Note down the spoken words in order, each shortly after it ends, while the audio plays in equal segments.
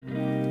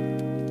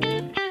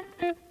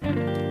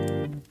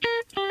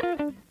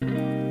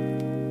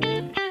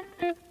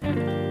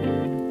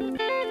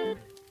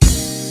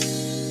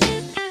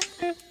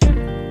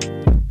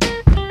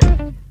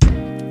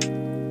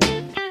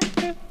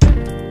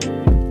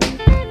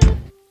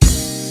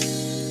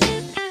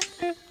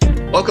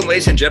Welcome,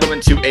 ladies and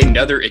gentlemen, to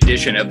another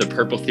edition of the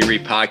Purple Theory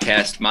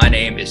podcast. My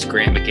name is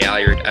Grant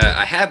McGalliard.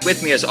 I have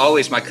with me, as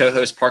always, my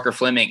co-host Parker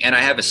Fleming, and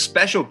I have a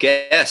special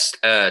guest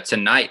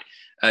tonight.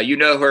 You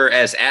know her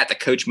as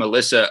 @the_coach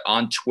Melissa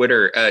on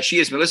Twitter. She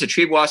is Melissa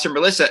Triebwasser.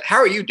 Melissa, how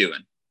are you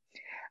doing?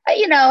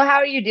 How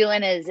are you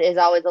doing is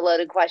always a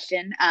loaded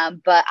question.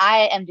 But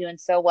I am doing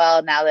so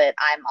well now that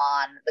I'm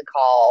on the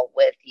call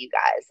with you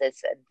guys.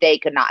 This day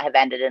could not have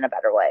ended in a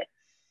better way.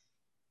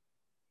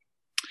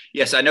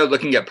 Yes, I know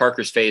looking at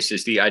Parker's face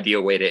is the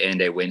ideal way to end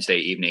a Wednesday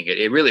evening.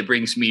 It really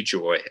brings me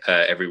joy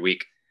every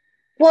week.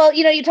 Well,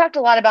 you talked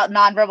a lot about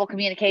nonverbal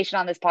communication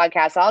on this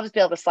podcast. So I'll just be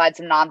able to slide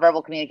some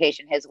nonverbal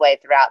communication his way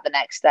throughout the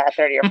next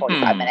 30 or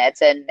 45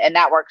 minutes. And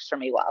that works for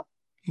me well.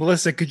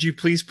 Melissa, could you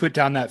please put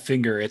down that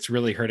finger? It's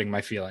really hurting my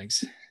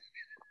feelings.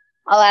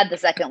 I'll add the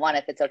second one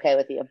if it's okay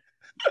with you.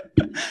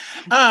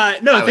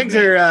 No, things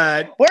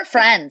are... We're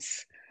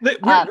friends.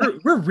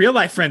 We're real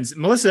life friends.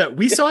 Melissa,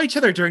 we saw each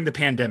other during the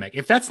pandemic.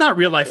 If that's not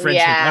real life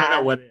friendship, I don't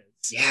know what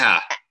is.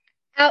 Yeah.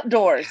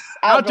 Outdoors.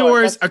 Let's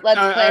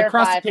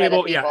across the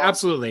table. The yeah,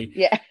 absolutely.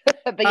 Yeah.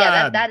 But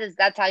yeah,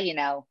 that's how you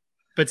know.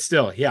 But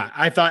still, yeah,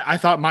 I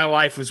thought my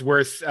life was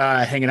worth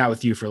hanging out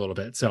with you for a little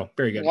bit. So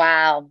very good.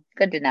 Wow.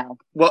 Good to know.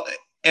 Well,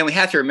 and we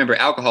have to remember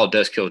alcohol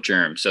does kill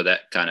germs. So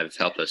that kind of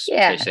helped us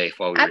stay safe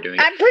while we were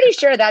doing it. I'm pretty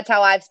sure that's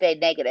how I've stayed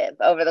negative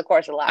over the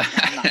course of the last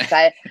 9 months.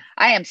 I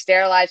am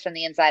sterilized from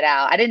the inside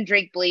out. I didn't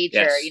drink bleach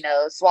or,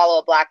 swallow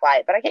a black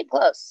light, but I came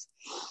close.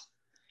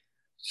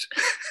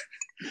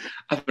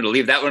 I'm going to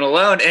leave that one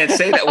alone and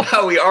say that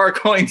while we are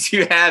going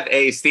to have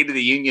a State of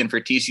the Union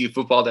for TCU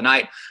football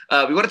tonight,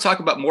 we want to talk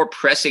about more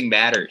pressing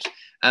matters.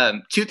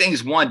 Two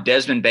things. One,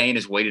 Desmond Bain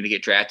is waiting to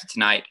get drafted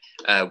tonight.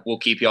 We'll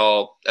keep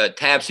y'all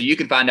tabs so you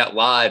can find out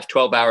live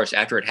 12 hours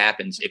after it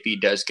happens if he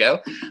does go.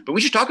 But we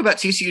should talk about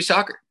TCU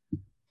soccer.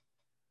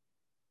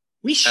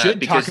 We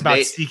should talk about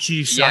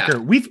TCU soccer.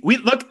 Yeah. We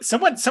look.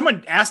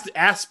 Someone asked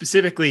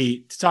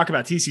specifically to talk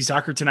about TCU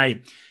soccer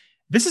tonight.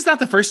 This is not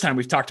the first time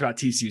we've talked about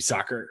TCU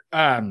soccer.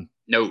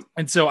 No,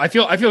 and so I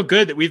feel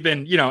good that we've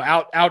been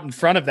out in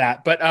front of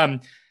that. But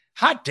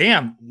hot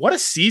damn, what a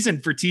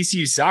season for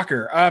TCU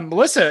soccer.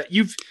 Melissa,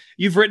 you've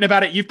written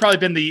about it. You've probably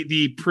been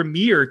the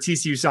premier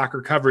TCU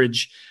soccer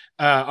coverage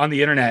on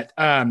the internet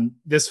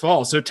this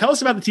fall. So tell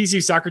us about the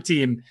TCU soccer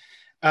team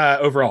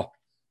overall.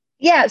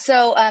 Yeah,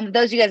 so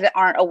those of you guys that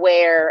aren't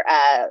aware,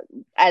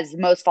 as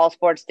most fall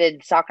sports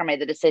did, soccer made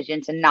the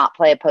decision to not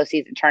play a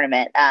postseason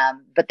tournament,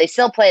 but they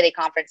still played a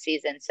conference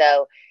season.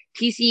 So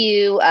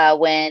TCU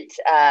went,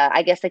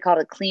 I guess they called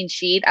it a clean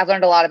sheet. I've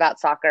learned a lot about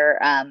soccer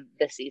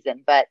this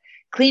season, but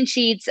clean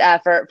sheets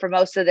for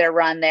most of their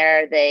run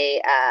there.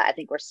 They I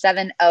think were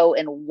 7-0-1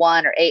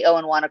 or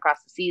 8-0-1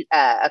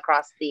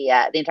 across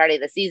the entirety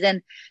of the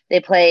season. They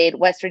played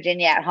West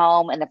Virginia at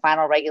home in the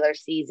final regular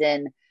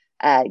season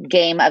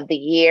game of the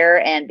year,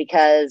 and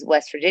because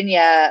West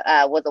Virginia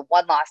was a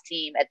one-loss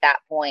team at that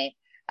point,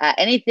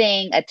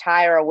 anything a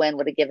tie or a win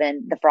would have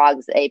given the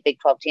Frogs a Big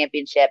 12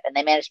 championship, and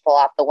they managed to pull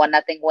off the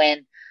 1-0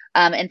 win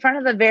in front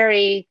of a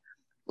very,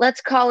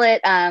 let's call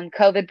it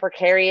COVID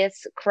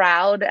precarious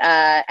crowd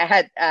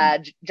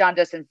at John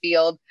Justin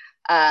Field,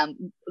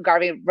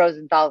 Garvey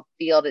Rosenthal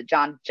Field at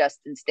John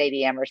Justin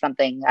Stadium or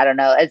something. I don't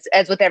know.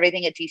 As with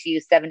everything at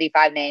TCU,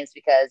 75 names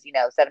because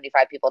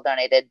 75 people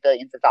donated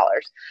billions of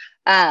dollars.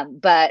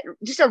 But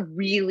just a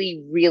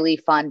really, really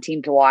fun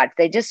team to watch.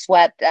 They just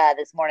swept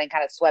this morning,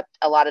 kind of swept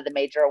a lot of the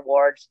major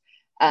awards.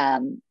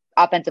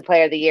 Offensive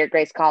Player of the Year,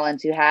 Grace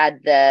Collins, who had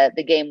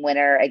the game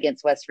winner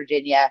against West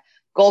Virginia.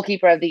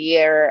 Goalkeeper of the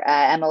Year,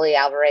 Emily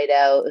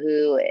Alvarado,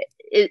 who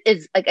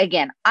is like,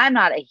 again, I'm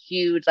not a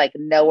huge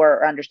knower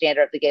or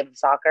understander of the game of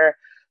soccer,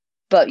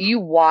 but you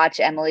watch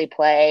Emily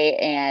play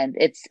and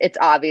it's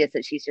obvious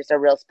that she's just a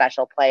real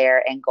special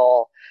player and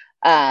goal.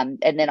 And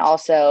then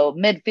also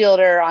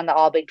midfielder on the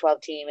All Big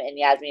 12 team and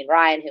Yasmin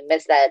Ryan, who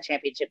missed that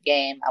championship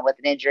game with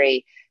an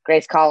injury,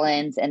 Grace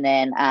Collins, and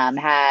then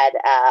had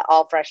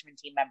all freshman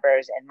team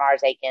members and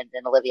Mars Akins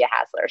and Olivia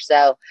Hassler.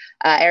 So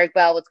Eric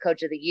Bell was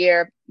coach of the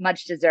year,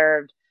 much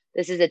deserved.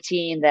 This is a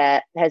team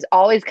that has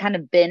always kind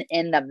of been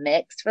in the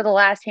mix for the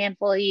last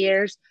handful of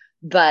years,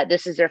 but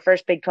this is their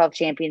first Big 12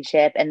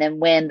 championship. And then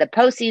when the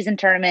postseason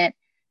tournament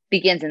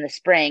begins in the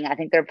spring, I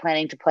think they're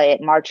planning to play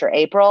it March or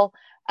April.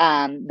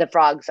 The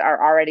Frogs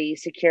are already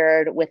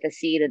secured with a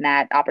seed in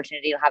that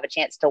opportunity to have a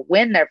chance to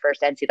win their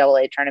first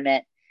NCAA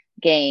tournament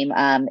game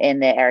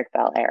in the Eric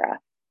Bell era.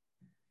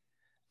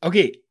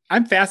 Okay.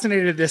 I'm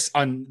fascinated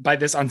by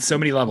this on so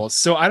many levels.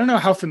 So I don't know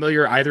how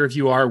familiar either of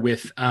you are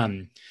with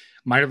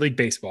minor league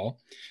baseball,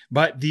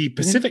 but the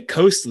Pacific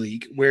Coast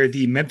League, where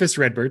the Memphis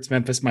Redbirds,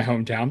 Memphis, my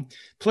hometown,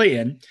 play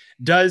in,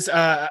 does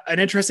an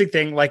interesting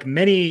thing. Like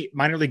many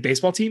minor league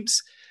baseball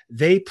teams,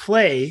 they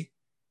play.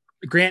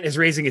 Grant is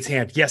raising its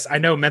hand. Yes, I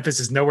know Memphis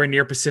is nowhere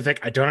near Pacific.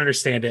 I don't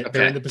understand it. Okay.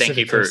 They're in the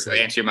Pacific. Thank you for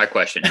answering my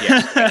question.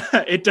 Yes.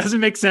 It doesn't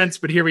make sense,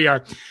 but here we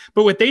are.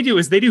 But what they do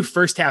is they do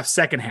first half,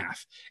 second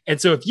half. And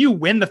so if you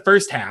win the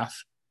first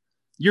half,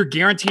 you're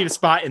guaranteed a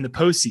spot in the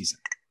postseason.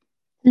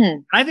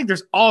 I think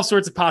there's all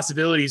sorts of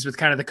possibilities with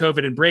kind of the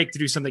COVID and break to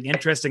do something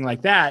interesting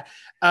like that.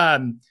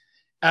 And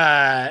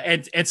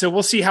so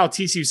we'll see how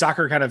TCU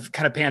soccer kind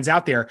of pans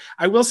out there.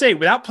 I will say,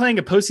 without playing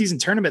a postseason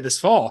tournament this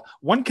fall,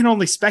 one can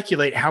only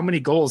speculate how many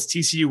goals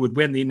TCU would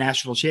win the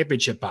national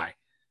championship by.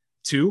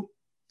 2,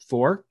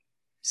 4,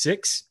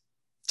 6,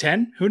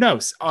 10. Who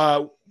knows?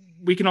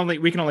 We can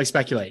only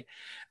speculate.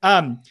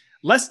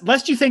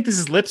 Lest you think this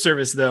is lip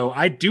service, though,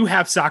 I do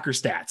have soccer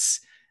stats.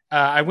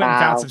 I went and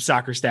found some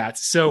soccer stats.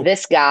 So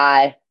this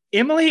guy,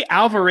 Emily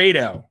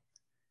Alvarado,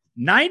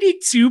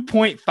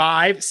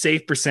 92.5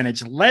 save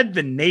percentage, led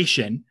the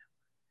nation.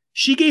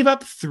 She gave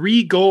up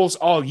 3 goals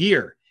all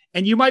year.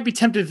 And you might be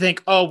tempted to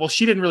think, oh, well,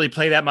 she didn't really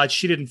play that much.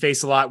 She didn't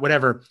face a lot,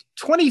 whatever.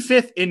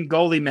 25th in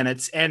goalie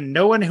minutes, and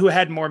no one who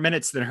had more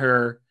minutes than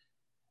her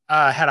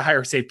had a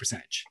higher save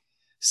percentage.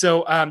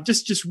 So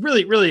just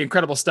really, really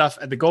incredible stuff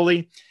at the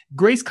goalie.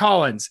 Grace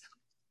Collins,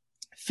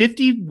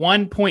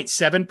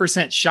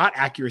 51.7% shot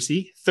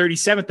accuracy,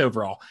 37th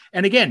overall.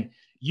 And again,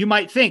 you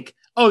might think,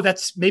 oh,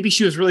 that's maybe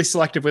she was really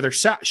selective with her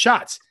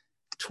shots.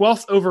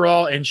 12th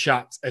overall in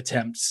shot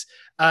attempts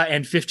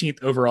and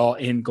 15th overall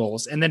in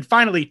goals. And then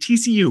finally,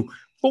 TCU,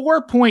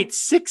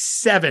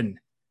 4.67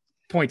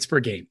 points per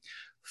game.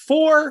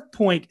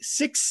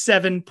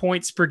 4.67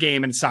 points per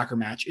game in a soccer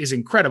match is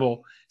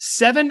incredible.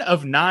 7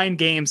 of 9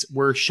 games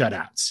were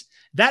shutouts.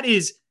 That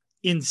is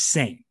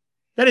insane.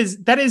 That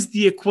is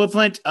the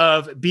equivalent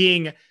of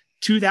being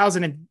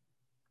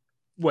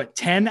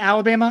 2010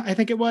 Alabama, I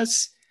think it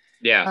was.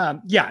 Yeah.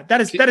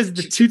 That is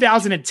the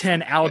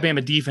 2010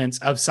 Alabama defense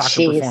of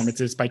soccer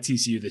performances by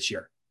TCU this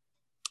year.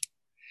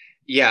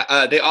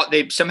 Yeah,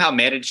 they somehow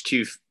managed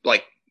to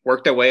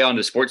work their way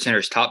onto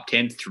SportsCenter's top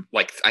 10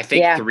 I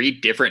think 3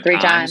 different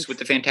times with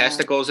the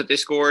fantastic goals that they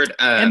scored.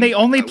 And they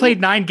only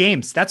played 9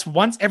 games. That's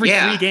once every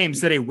 3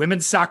 games that a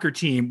women's soccer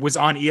team was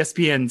on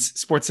ESPN's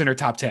SportsCenter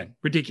top 10.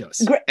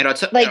 Ridiculous. And I'll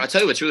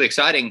tell you what's really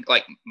exciting.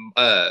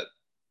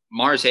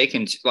 Mars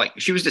Akins,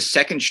 she was the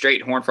second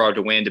straight Horned Frog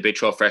to win the Big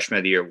 12 Freshman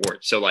of the Year award.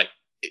 So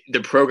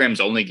the program's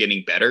only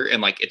getting better,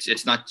 and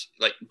it's not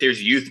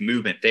there's youth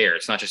movement there.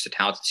 It's not just a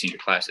talented senior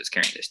class that's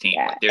carrying this team.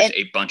 Yeah. There's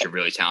a bunch of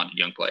really talented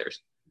young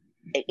players.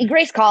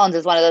 Grace Collins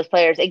is one of those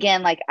players.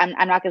 Again,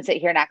 I'm not going to sit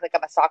here and act like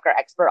I'm a soccer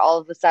expert all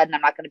of a sudden.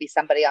 I'm not going to be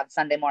somebody on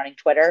Sunday morning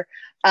Twitter.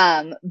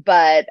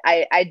 But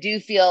I do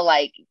feel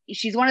like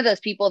she's one of those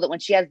people that when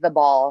she has the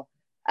ball,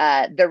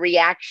 the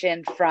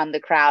reaction from the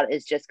crowd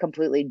is just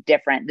completely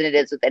different than it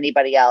is with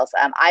anybody else.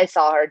 I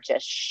saw her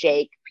just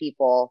shake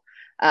people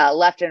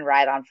left and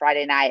right on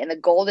Friday night. And the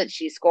goal that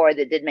she scored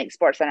that did make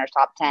SportsCenter's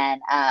top 10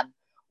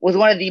 was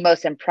one of the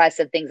most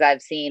impressive things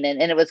I've seen. And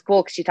it was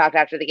cool because she talked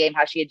after the game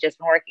how she had just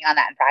been working on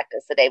that in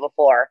practice the day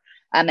before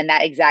in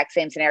that exact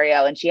same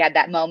scenario. And she had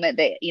that moment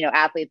that,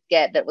 athletes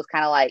get that was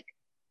kind of like,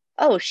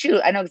 oh, shoot,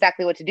 I know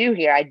exactly what to do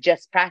here. I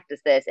just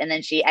practiced this. And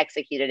then she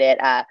executed it.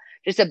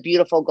 Just a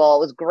beautiful goal.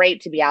 It was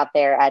great to be out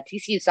there.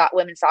 TCU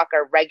women's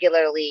soccer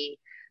regularly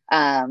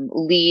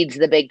leads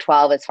the Big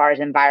 12 as far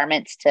as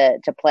environments to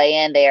play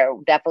in. They are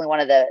definitely one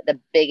of the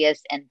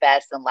biggest and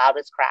best and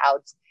loudest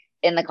crowds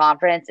in the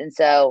conference. And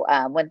so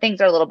when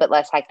things are a little bit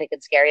less hectic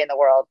and scary in the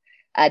world,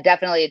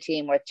 definitely a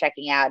team worth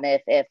checking out.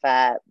 And if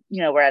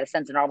we're at a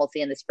sense of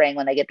normalcy in the spring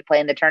when they get to play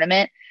in the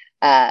tournament,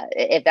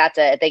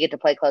 if they get to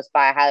play close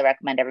by, I highly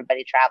recommend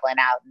everybody traveling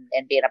out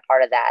and being a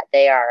part of that.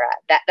 They are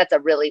that's a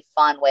really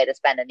fun way to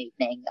spend an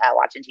evening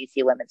watching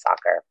TCU women's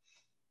soccer.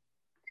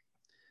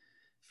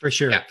 For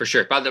sure. Yeah, for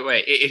sure. By the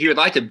way, if you would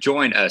like to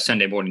join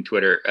Sunday morning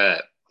Twitter,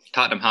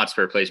 Tottenham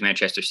Hotspur plays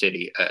Manchester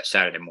City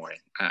Saturday morning.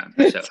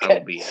 So I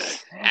will be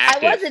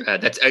active.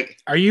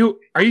 Are you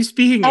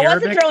speaking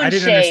Arabic? I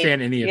didn't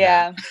understand any of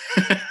that.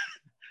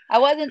 I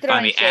wasn't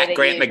throwing shade at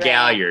Grant you,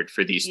 McGalliard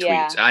for these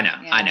tweets. I know.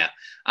 I mean,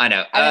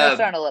 I was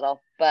throwing a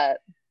little, but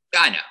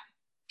I know.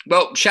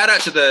 Well, shout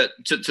out to the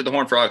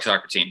Horned Frog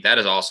soccer team. That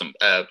is awesome,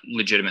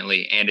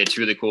 legitimately, and it's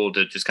really cool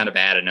to just kind of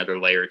add another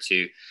layer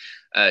to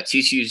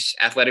TCU's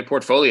athletic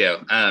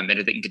portfolio, and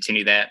if they can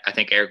continue that, I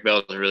think Eric Bell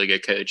is a really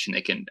good coach, and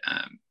they can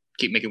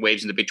keep making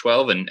waves in the Big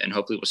 12, and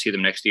hopefully we'll see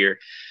them next year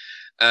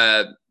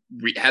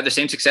have the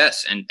same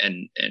success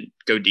and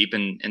go deep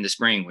in the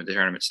spring when the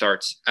tournament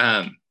starts.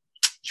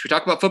 Should we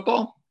talk about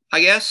football? I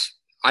guess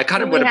I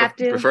kind of would have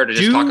preferred to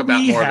just talk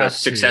about more of a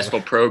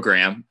successful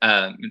program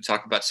and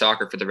talk about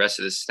soccer for the rest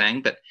of this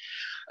thing, but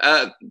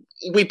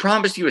we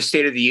promised you a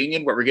State of the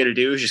Union. What we're going to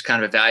do is just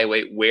kind of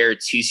evaluate where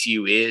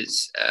TCU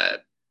is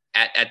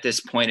at this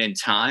point in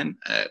time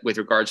with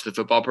regards to the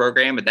football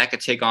program, but that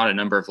could take on a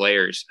number of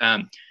layers.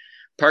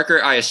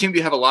 Parker, I assume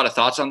you have a lot of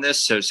thoughts on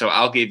this, so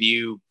I'll give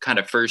you kind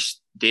of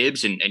first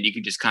dibs, and you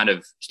can just kind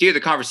of steer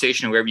the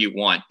conversation wherever you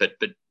want, but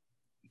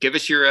give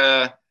us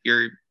your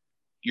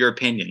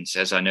opinions,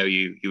 as I know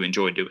you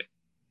enjoy doing.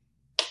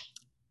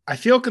 I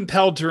feel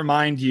compelled to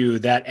remind you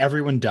that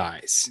everyone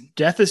dies.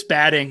 Death is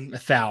batting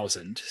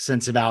 1,000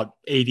 since about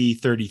AD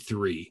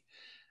 33.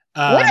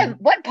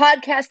 What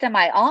podcast am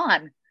I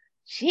on?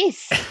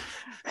 Jeez.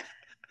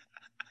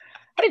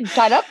 I didn't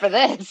sign up for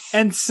this.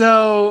 And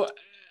so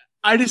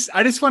I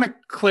just want to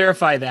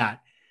clarify that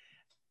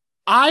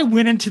I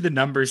went into the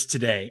numbers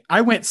today.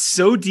 I went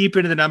so deep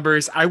into the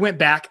numbers. I went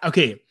back.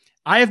 Okay.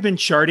 I have been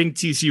charting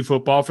TCU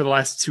football for the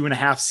last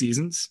 2.5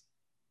 seasons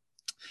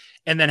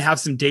and then have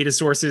some data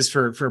sources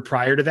for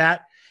prior to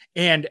that.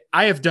 And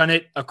I have done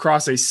it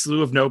across a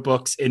slew of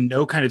notebooks in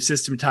no kind of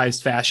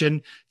systematized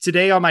fashion.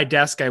 Today on my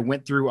desk, I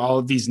went through all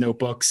of these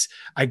notebooks.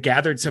 I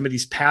gathered some of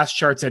these past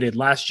charts I did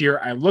last year.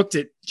 I looked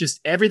at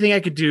just everything I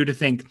could do to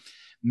think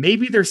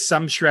maybe there's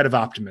some shred of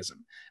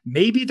optimism.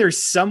 Maybe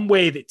there's some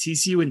way that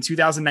TCU in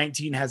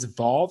 2019 has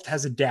evolved,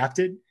 has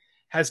adapted,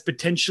 has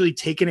potentially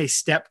taken a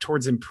step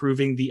towards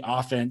improving the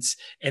offense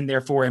and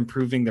therefore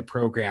improving the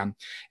program.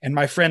 And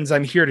my friends,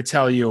 I'm here to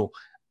tell you,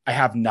 I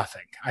have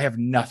nothing. I have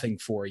nothing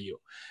for you.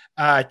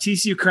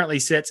 TCU currently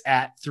sits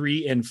at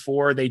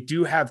 3-4. They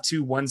do have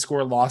 2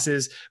 one-score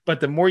losses, but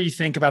the more you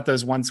think about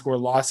those one-score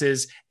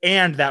losses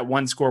and that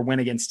one-score win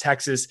against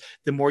Texas,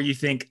 the more you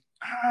think,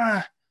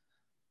 I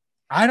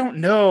don't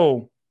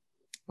know.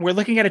 We're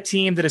looking at a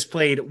team that has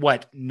played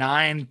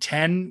 9,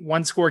 10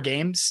 one-score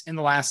games in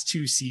the last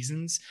 2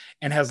 seasons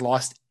and has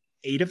lost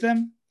 8 of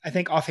them, I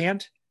think,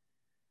 offhand.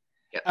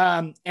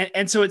 Yep.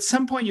 And so at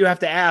some point you have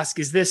to ask,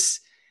 is this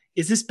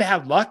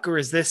bad luck or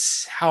is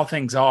this how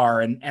things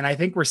are? And I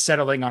think we're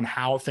settling on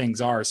how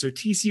things are. So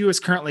TCU is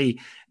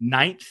currently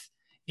 9th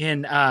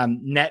in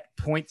net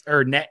points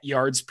or net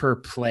yards per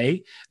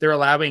play. They're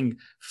allowing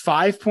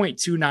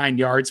 5.29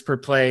 yards per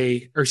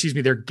play, or excuse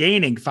me, they're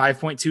gaining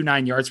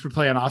 5.29 yards per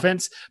play on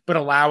offense, but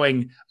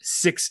allowing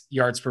 6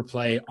 yards per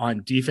play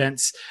on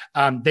defense.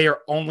 They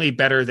are only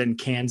better than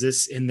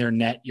Kansas in their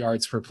net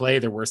yards per play.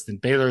 They're worse than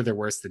Baylor. They're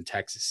worse than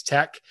Texas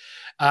Tech.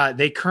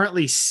 They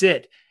currently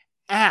sit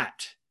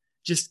at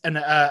just an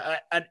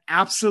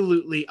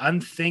absolutely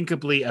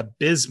unthinkably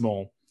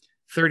abysmal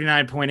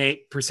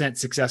 39.8%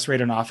 success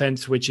rate on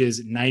offense, which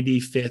is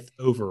 95th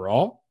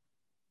overall.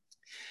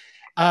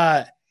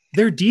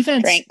 Their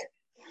defense. Drink.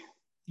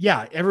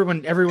 Yeah,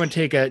 everyone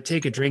take a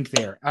drink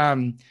there.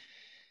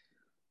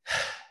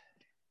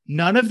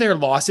 None of their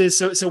losses.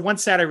 So one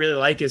stat I really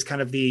like is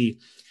kind of the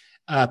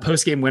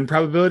post-game win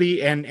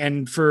probability.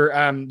 And for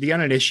the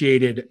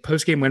uninitiated,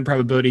 post-game win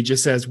probability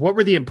just says, what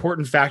were the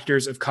important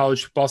factors of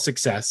college football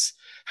success?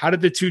 How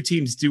did the 2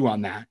 teams do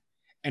on that?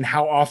 And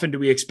how often do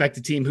we expect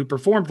a team who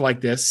performed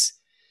like this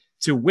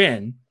to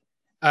win?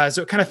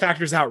 So it kind of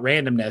factors out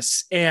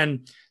randomness.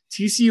 And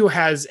TCU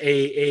has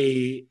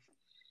a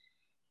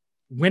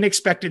win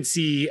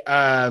expectancy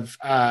of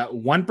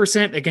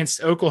 1%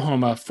 against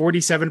Oklahoma,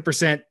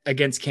 47%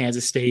 against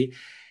Kansas State,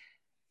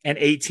 and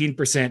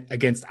 18%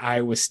 against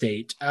Iowa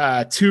State,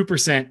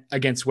 2%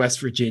 against West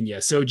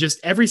Virginia. So just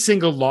every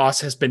single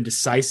loss has been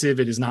decisive.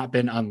 It has not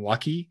been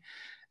unlucky.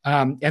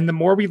 And the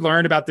more we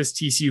learn about this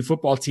TCU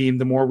football team,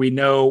 the more we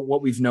know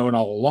what we've known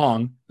all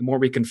along, the more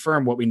we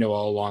confirm what we know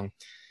all along.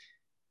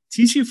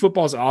 TCU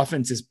football's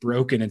offense is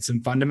broken in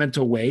some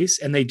fundamental ways,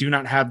 and they do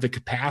not have the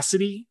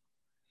capacity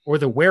or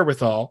the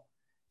wherewithal,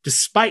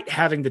 despite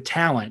having the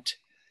talent,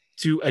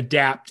 to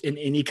adapt in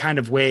any kind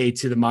of way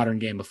to the modern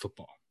game of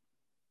football.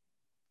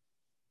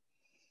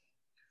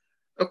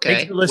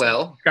 Okay,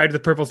 well. Subscribe to the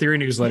Purple Theory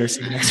newsletter.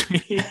 See you next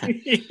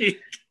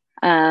week.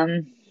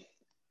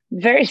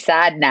 Very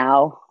sad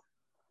now.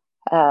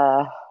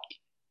 I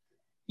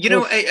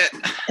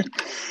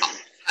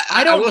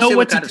don't know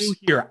what to do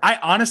here. I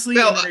honestly,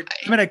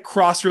 I'm at a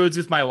crossroads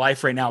with my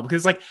life right now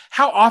because,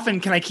 how often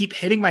can I keep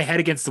hitting my head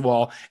against the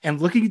wall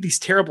and looking at these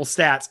terrible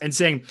stats and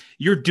saying,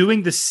 you're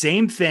doing the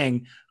same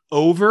thing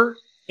over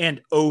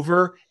and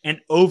over and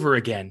over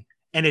again,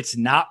 and it's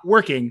not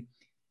working,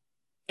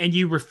 and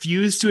you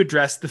refuse to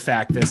address the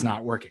fact that it's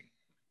not working.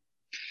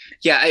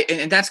 Yeah,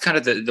 and that's kind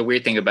of the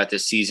weird thing about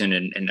this season,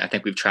 and I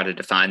think we've tried to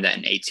define that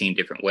in 18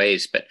 different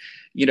ways. But,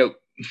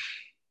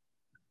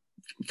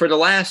 for the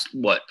last,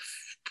 4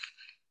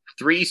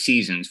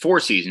 seasons,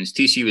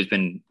 TCU has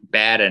been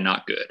bad and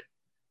not good,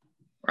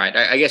 right?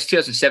 I guess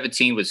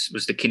 2017 was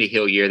the Kenny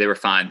Hill year. They were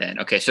fine then.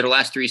 Okay, so the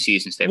last 3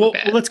 seasons they were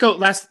bad. Well, let's go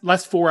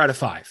last 4 out of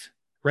 5,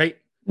 right?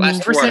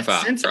 Last 4 out of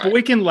 5. Since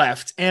Boykin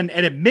left, and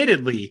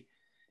admittedly,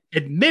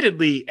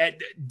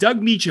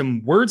 Doug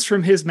Meacham, words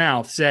from his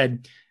mouth,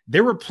 said –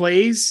 there were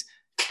plays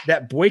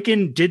that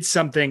Boykin did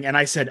something, and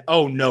I said,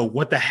 oh, no,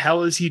 what the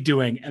hell is he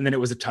doing? And then it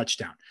was a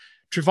touchdown.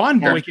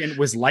 Trevon Boykin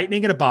was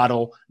lightning in a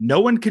bottle.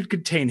 No one could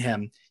contain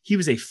him. He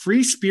was a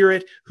free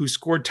spirit who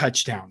scored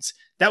touchdowns.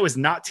 That was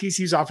not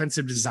TCU's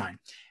offensive design.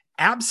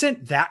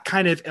 Absent that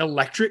kind of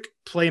electric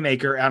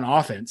playmaker on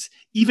offense,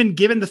 even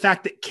given the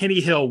fact that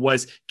Kenny Hill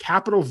was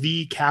capital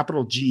V,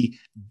 capital G,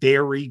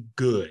 very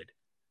good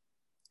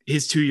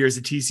his 2 years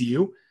at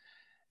TCU,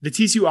 the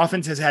TCU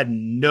offense has had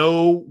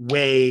no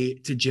way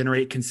to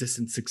generate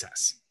consistent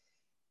success.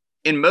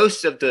 In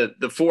most of the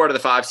 4 out of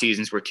the 5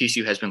 seasons where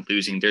TCU has been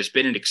losing, there's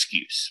been an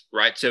excuse,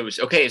 right? So it was,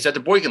 okay, it's at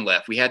the Boykin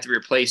left. We had to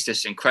replace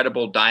this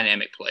incredible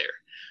dynamic player.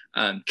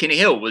 Kenny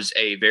Hill was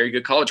a very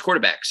good college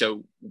quarterback.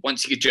 So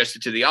once he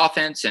adjusted to the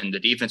offense and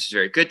the defense was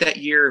very good that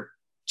year,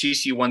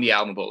 TCU won the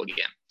Alamo Bowl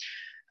again.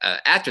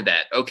 After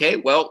that, okay,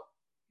 well,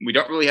 we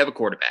don't really have a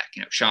quarterback.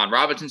 Sean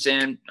Robinson's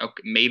in,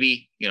 okay,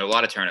 maybe, a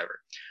lot of turnover.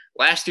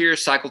 Last year,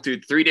 cycled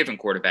through 3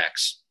 different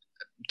quarterbacks.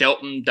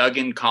 Delton,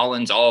 Duggan,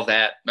 Collins, all of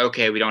that.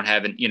 Okay, we don't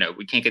have it.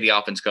 We can't get the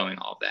offense going,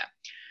 all of that.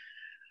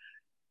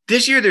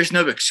 This year, there's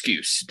no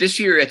excuse. This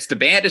year, it's the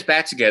band is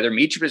back together.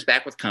 Meacham is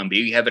back with Cumbie.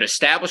 You have an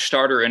established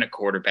starter and a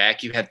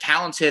quarterback. You have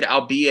talented,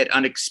 albeit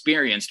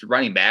unexperienced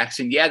running backs.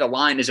 And yeah, the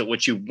line isn't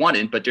what you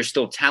wanted, but there's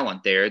still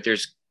talent there.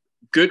 There's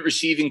good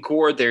receiving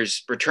core.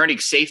 There's returning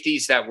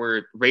safeties that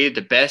were rated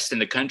the best in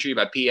the country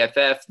by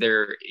PFF.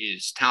 There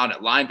is talent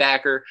at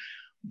linebacker.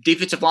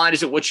 Defensive line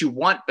isn't what you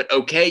want, but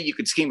okay, you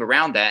can scheme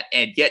around that.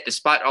 And yet,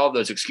 despite all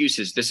those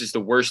excuses, this is the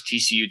worst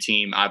TCU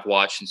team I've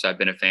watched since I've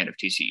been a fan of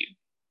TCU.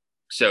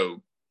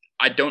 So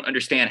I don't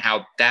understand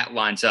how that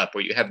lines up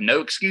where you have no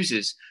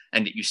excuses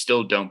and that you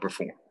still don't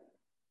perform.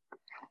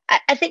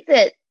 I think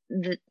that,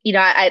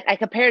 I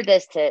compared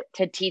this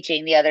to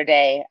teaching the other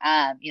day.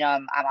 I'm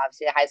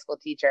obviously a high school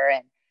teacher,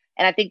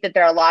 and I think that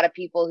there are a lot of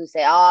people who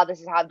say, oh, this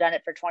is how I've done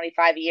it for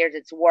 25 years.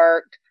 It's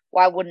worked.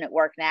 Why wouldn't it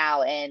work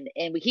now? And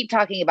we keep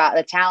talking about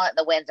the talent,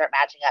 the wins aren't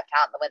matching up,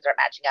 talent, the wins aren't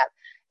matching up.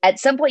 At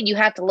some point, you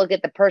have to look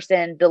at the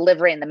person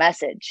delivering the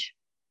message.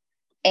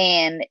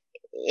 And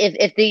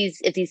if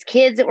these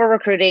kids that we're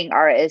recruiting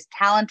are as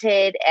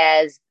talented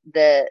as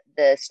the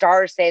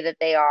stars say that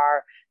they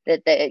are,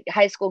 that the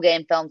high school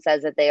game film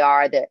says that they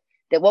are, that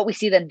what we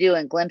see them do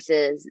in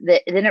glimpses, then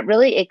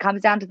it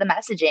comes down to the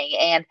messaging.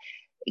 And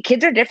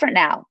kids are different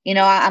now.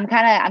 I'm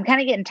kind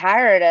of getting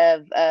tired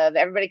of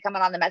everybody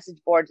coming on the message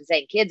boards and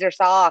saying kids are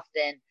soft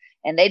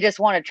and they just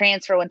want to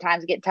transfer when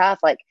times get tough.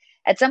 Like,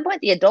 at some point,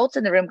 the adults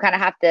in the room kind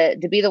of have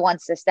to be the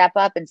ones to step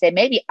up and say,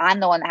 maybe I'm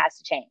the one that has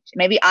to change.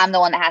 Maybe I'm the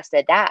one that has to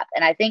adapt.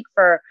 And I think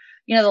for,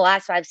 the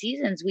last 5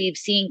 seasons, we've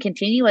seen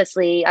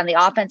continuously on the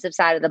offensive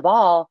side of the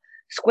ball,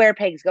 square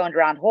pegs going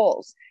around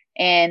holes.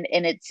 And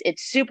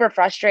it's super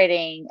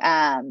frustrating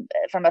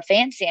from a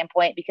fan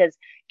standpoint, because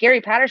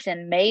Gary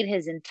Patterson made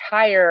his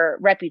entire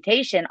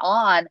reputation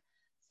on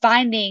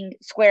finding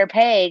square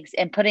pegs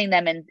and putting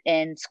them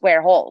in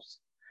square holes.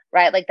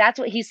 Right? Like, that's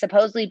what he's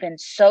supposedly been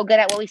so good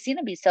at. What we've seen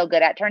him be so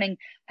good at, turning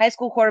high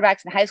school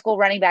quarterbacks and high school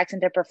running backs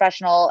into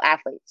professional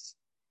athletes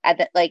at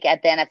the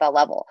NFL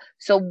level.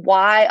 So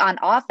why on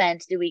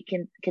offense do we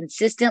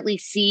consistently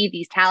see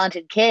these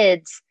talented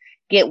kids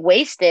get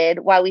wasted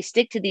while we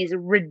stick to these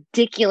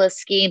ridiculous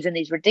schemes and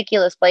these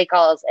ridiculous play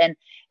calls and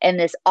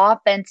this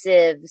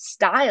offensive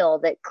style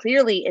that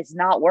clearly is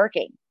not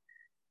working?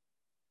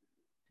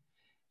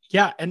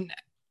 Yeah. And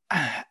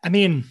I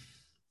mean,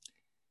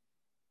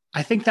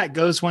 I think that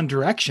goes one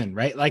direction,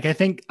 right? Like, I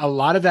think a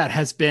lot of that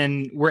has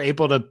been, we're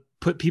able to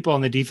put people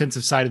on the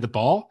defensive side of the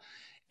ball.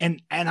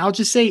 And I'll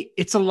just say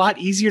it's a lot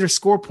easier to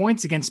score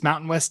points against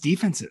Mountain West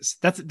defenses.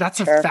 That's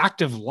Sure. a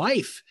fact of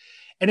life.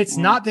 And it's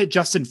not that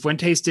Justin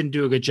Fuentes didn't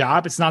do a good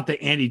job. It's not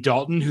that Andy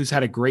Dalton, who's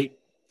had a great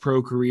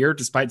pro career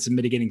despite some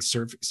mitigating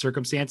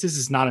circumstances,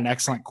 is not an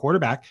excellent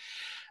quarterback.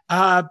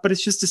 But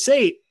it's just to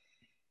say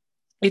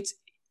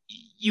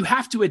you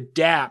have to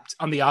adapt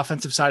on the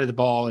offensive side of the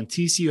ball. And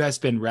TCU has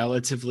been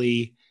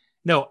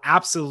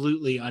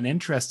absolutely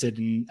uninterested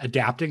in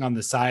adapting on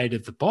the side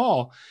of the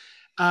ball.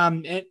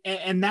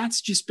 And that's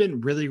just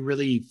been really,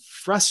 really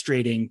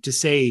frustrating to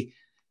say.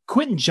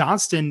 Quentin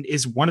Johnston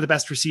is one of the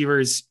best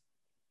receivers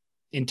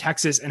in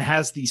Texas and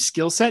has the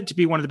skill set to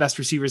be one of the best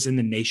receivers in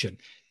the nation.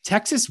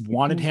 Texas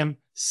wanted him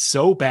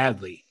so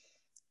badly.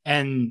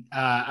 And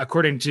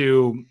according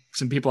to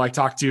some people I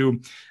talked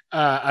to,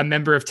 a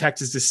member of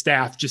Texas's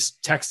staff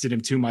just texted him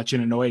too much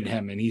and annoyed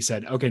him. And he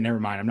said, okay, never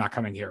mind, I'm not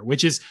coming here,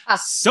 which is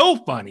so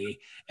funny.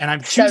 And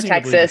I'm choosing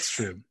to believe it's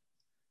true.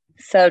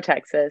 So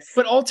Texas.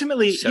 But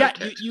ultimately,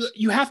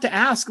 you have to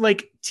ask,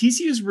 like,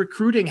 TCU's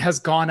recruiting has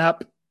gone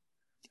up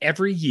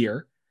every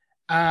year.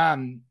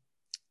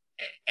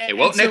 It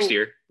won't next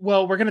year.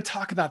 Well, we're going to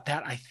talk about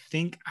that. I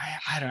think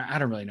I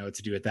don't really know what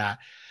to do with that.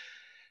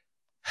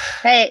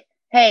 Hey,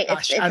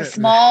 it's a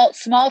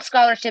small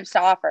scholarships to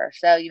offer.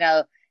 So, you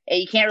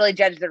can't really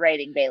judge the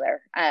rating,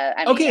 Baylor.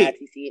 TCU,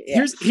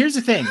 yeah. Here's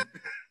the thing.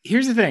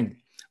 Here's the thing.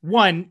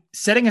 One,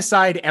 setting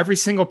aside every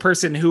single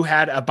person who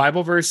had a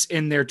Bible verse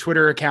in their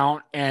Twitter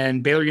account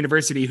and Baylor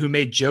University who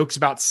made jokes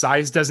about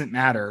size doesn't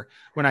matter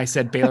when I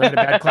said Baylor had a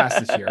bad class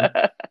this year.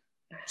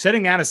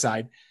 Setting that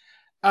aside,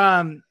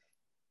 I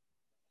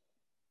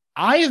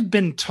have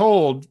been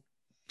told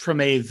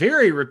from a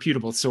very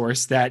reputable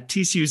source that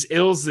TCU's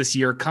ills this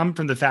year come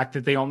from the fact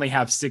that they only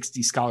have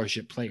 60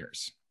 scholarship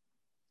players.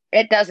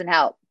 It doesn't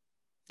help.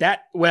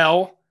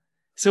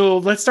 So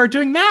let's start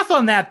doing math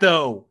on that,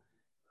 though.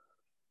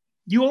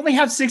 You only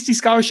have 60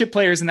 scholarship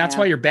players, and that's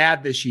why you're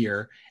bad this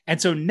year. And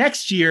so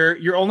next year,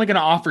 you're only going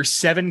to offer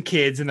 7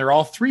 kids, and they're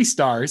all 3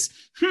 stars.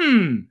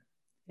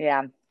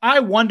 Yeah.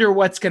 I wonder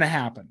what's going to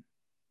happen.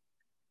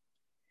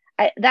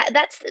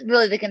 That's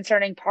really the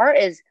concerning part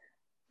is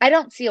I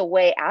don't see a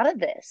way out of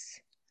this.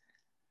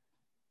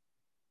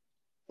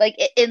 Like,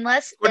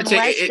 unless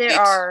there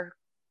are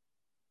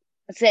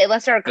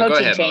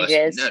coaching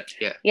changes.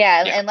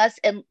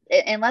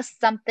 Unless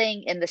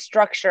something in the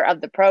structure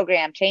of the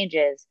program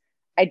changes,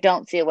 I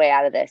don't see a way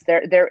out of this.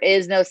 There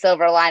is no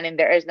silver lining.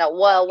 There is no,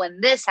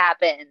 when this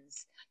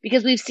happens,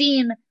 because we've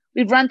seen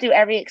we've run through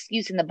every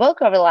excuse in the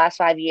book over the last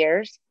 5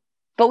 years,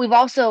 but we've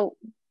also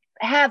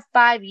have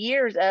 5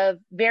 years of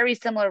very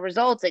similar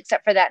results,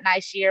 except for that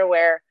nice year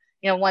where,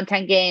 won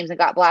 10 games and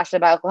got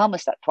blasted by Oklahoma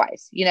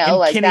twice,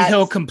 and Kenny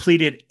Hill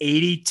completed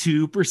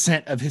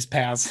 82% of his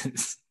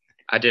passes.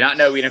 I did not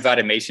know we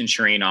invited Mason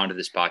Shireen onto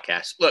this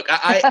podcast. Look,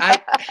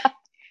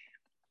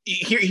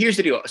 here's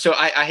the deal. So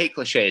I hate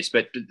cliches,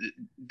 but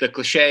the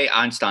cliche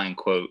Einstein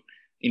quote,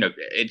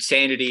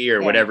 insanity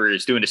or whatever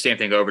is doing the same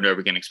thing over and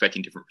over again,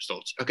 expecting different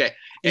results. Okay.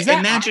 Is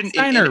that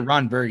Einstein or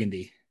Ron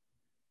Burgundy?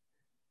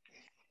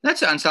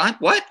 That's Einstein.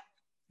 What?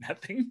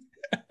 Nothing.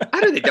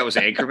 I don't think that was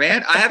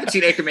Anchorman. I haven't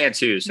seen Anchorman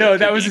 2. So no,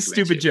 that was a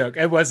stupid joke.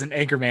 It wasn't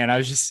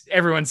Anchorman.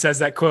 Everyone says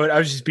that quote. I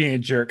was just being a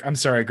jerk. I'm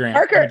sorry, Grant.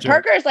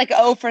 Parker is like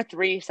 0 for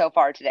 3 so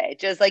far today.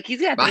 Just like he's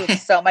going to have to do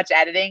so much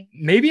editing.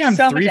 Maybe I'm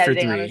 3 for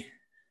 3.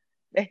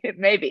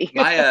 Maybe.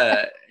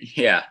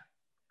 Yeah.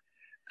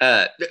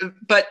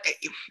 But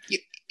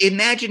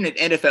imagine an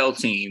NFL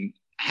team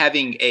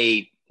having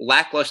a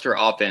lackluster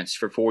offense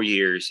for 4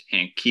 years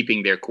and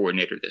keeping their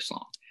coordinator this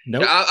long.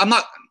 Nope. I'm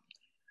not.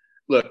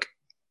 Look,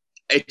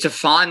 it's a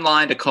fine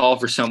line to call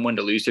for someone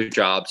to lose their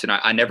jobs, and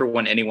I never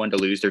want anyone to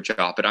lose their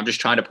job, but I'm just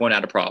trying to point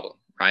out a problem,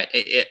 right?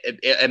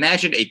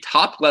 Imagine a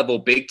top-level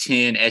Big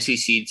Ten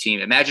SEC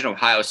team. Imagine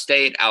Ohio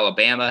State,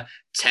 Alabama,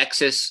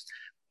 Texas,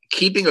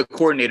 keeping a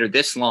coordinator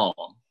this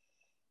long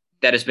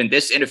that has been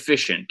this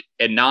inefficient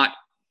and not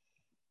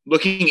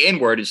looking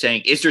inward and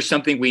saying, is there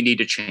something we need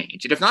to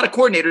change? And if not a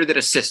coordinator, then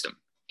a system.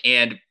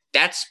 And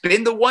that's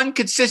been the one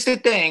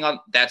consistent thing on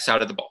that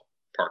side of the ball,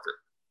 Parker.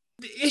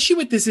 The issue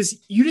with this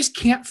is you just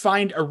can't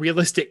find a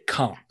realistic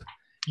comp.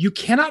 You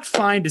cannot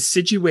find a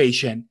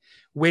situation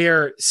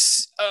where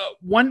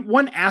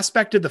one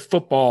aspect of the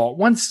football,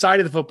 one side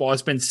of the football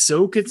has been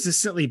so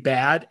consistently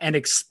bad and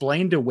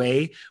explained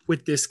away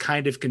with this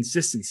kind of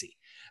consistency.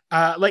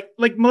 Like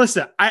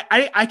Melissa,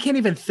 I can't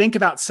even think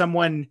about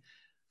someone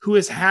who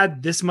has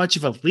had this much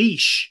of a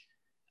leash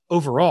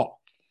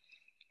overall.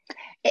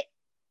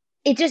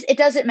 It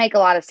doesn't make a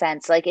lot of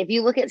sense. Like if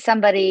you look at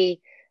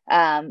somebody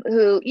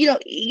who,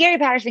 Gary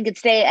Patterson could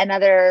stay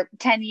another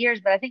 10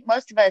 years, but I think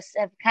most of us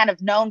have kind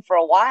of known for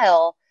a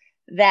while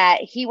that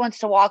he wants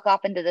to walk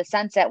off into the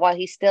sunset while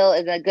he still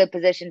is in a good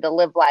position to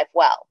live life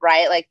well,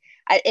 right? Like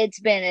it's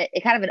been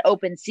a kind of an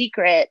open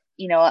secret,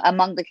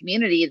 among the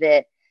community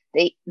that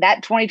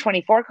that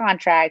 2024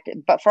 contract,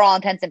 but for all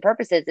intents and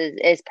purposes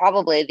is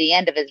probably the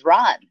end of his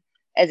run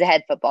as a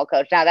head football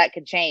coach. Now that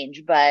could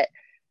change, but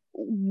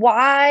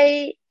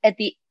why at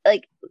the,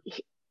 like,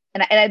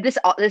 and this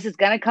is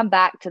going to come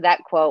back to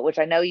that quote, which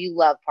I know you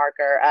love,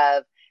 Parker,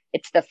 of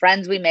it's the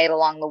friends we made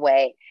along the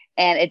way.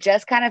 And it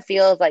just kind of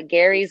feels like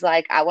Gary's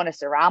like, I want to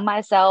surround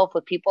myself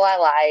with people I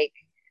like,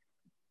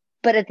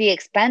 but at the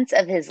expense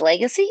of his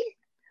legacy.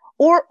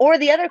 Or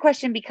the other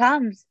question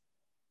becomes,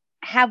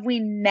 have we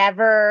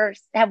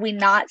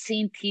not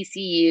seen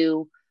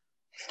TCU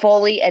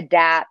fully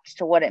adapt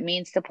to what it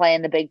means to play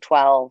in the Big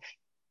 12?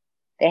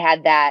 They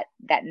had that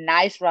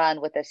nice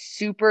run with a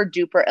super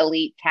duper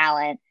elite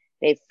talent.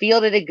 They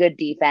fielded a good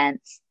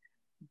defense,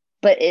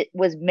 but it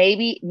was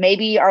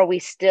maybe are we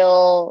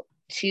still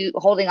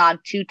holding on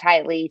too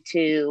tightly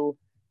to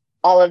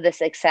all of the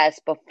success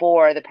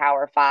before the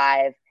Power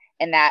Five,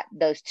 and that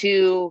those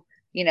two,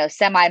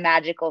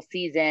 semi-magical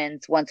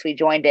seasons once we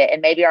joined it,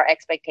 and maybe our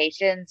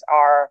expectations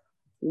are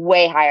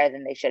way higher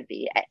than they should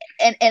be.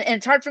 And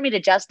it's hard for me to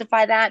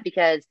justify that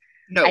because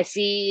I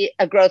see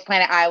a growth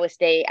plan at Iowa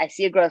State. I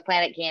see a growth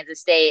plan at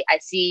Kansas State. I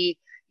see,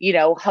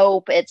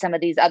 hope at some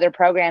of these other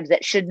programs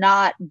that should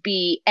not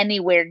be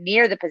anywhere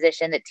near the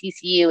position that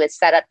TCU is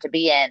set up to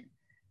be in.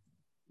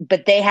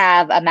 But they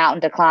have a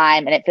mountain to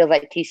climb, and it feels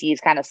like TCU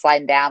is kind of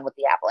sliding down with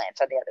the Avalanche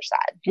on the other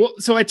side. Well,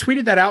 so I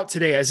tweeted that out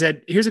today. I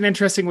said, here's an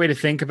interesting way to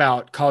think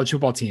about college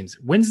football teams.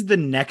 When's the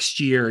next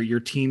year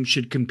your team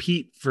should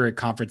compete for a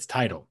conference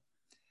title?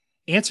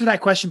 Answer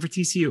that question for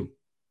TCU.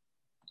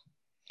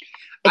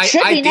 It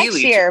should be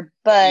next year,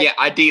 but... Yeah,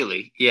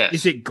 ideally, yes.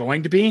 Is it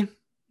going to be?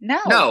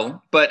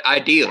 No, but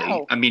ideally.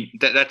 No. I mean,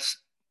 that's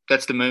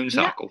the moon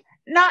cycle.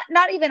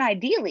 Not even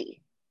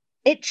ideally.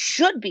 It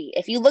should be.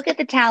 If you look at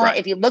the talent,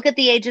 if you look at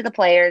the age of the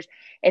players,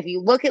 if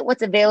you look at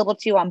what's available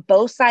to you on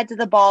both sides of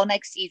the ball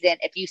next season,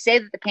 if you say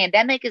that the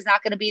pandemic is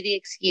not going to be the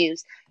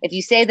excuse, if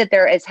you say that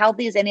they're as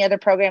healthy as any other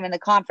program in the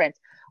conference,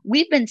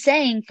 we've been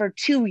saying for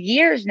 2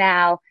 years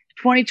now,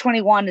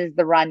 2021 is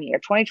the run year,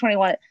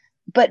 2021.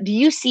 But do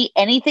you see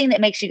anything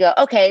that makes you go,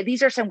 okay,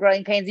 these are some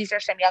growing pains, these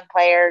are some young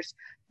players,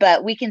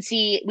 but we can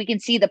see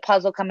the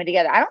puzzle coming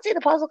together? I don't see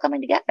the puzzle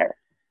coming together.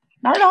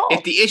 Not at all.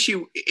 If the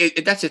issue,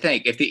 that's the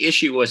thing. If the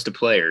issue was the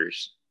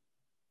players,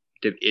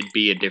 it'd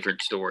be a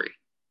different story.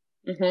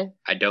 Mm-hmm.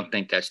 I don't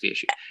think that's the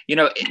issue.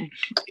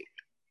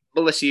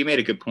 Melissa, you made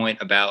a good point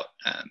about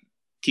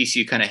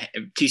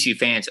TCU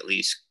fans, at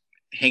least,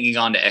 hanging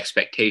on to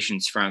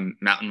expectations from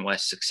Mountain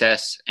West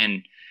success.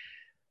 And,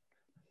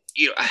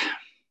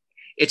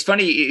 it's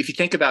funny if you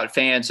think about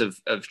fans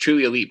of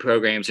truly elite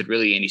programs in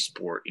really any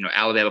sport,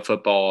 Alabama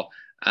football,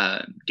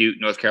 Duke,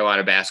 North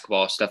Carolina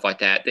basketball, stuff like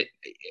that.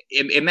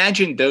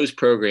 Imagine those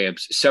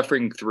programs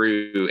suffering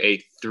through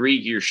a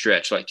 3-year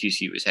stretch like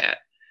TCU has had.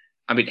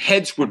 I mean,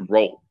 heads would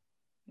roll.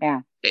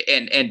 Yeah.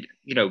 And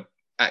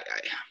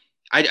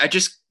I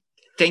just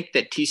think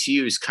that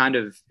TCU is kind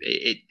of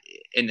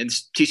and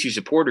TCU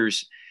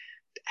supporters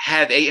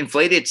have a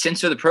inflated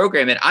sense of the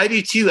program. And I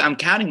do too. I'm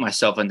counting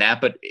myself on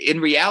that. But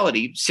in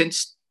reality,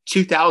 since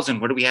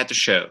 2000, what do we have to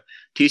show?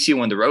 TCU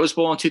won the Rose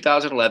Bowl in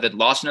 2011,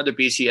 lost another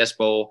BCS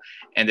Bowl,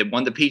 and then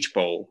won the Peach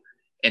Bowl.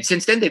 And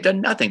since then, they've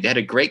done nothing. They had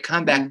a great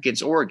comeback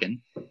against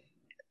Oregon.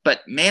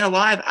 But man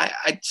alive,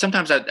 I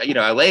sometimes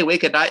I lay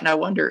awake at night and I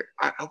wonder,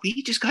 are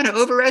we just kind of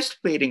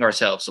overestimating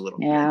ourselves a little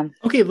bit? Yeah.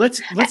 Okay,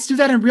 let's do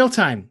that in real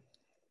time.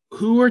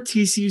 Who are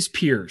TCU's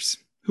peers?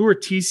 Who are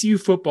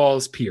TCU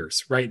football's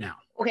peers right now?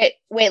 Okay,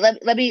 wait.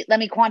 Let me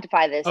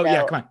quantify this. Oh,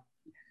 yeah, come on.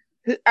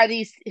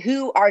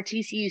 Who are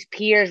TCU's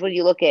peers when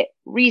you look at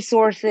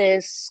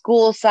resources,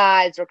 school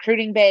size,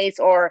 recruiting base,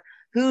 or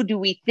who do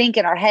we think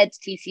in our heads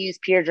TCU's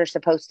peers are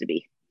supposed to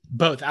be?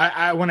 Both.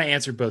 I want to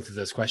answer both of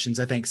those questions,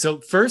 I think.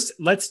 So first,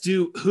 let's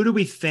do who do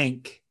we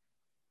think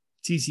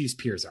TCU's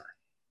peers are?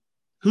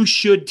 Who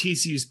should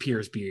TCU's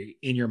peers be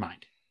in your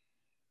mind?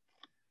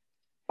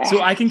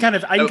 So I can kind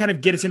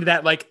of get us into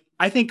that. Like,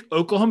 I think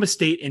Oklahoma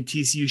State and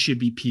TCU should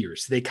be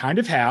peers. They kind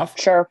of have.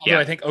 Sure. Although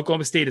I think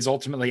Oklahoma State has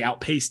ultimately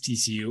outpaced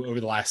TCU over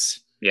the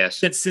last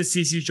since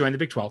TCU joined the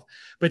Big 12.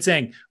 But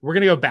saying we're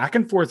going to go back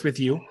and forth with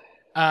you,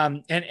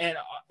 and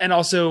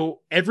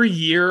also every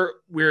year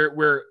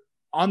we're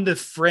on the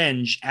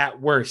fringe at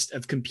worst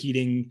of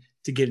competing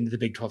to get into the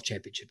Big 12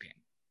 championship game.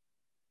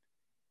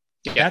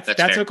 Yeah,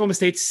 that's Oklahoma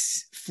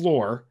State's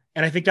floor.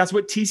 And I think that's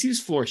what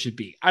TCU's floor should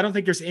be. I don't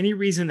think there's any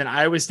reason that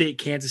Iowa State,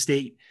 Kansas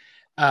State,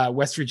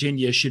 West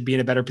Virginia should be in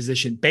a better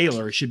position.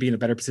 Baylor should be in a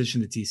better position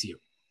than TCU.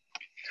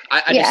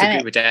 I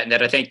disagree with that. And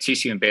that I think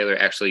TCU and Baylor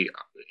actually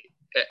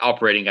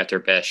operating at their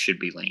best should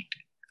be linked.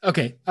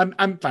 Okay.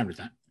 I'm fine with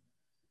that.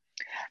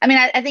 I mean,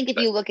 I think if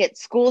you look at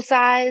school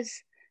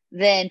size,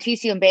 then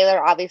TCU and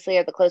Baylor obviously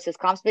are the closest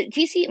comps. But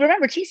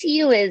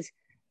TCU is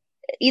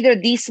either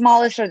the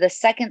smallest or the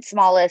second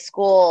smallest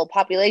school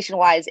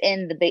population-wise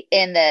in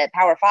the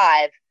Power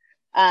Five.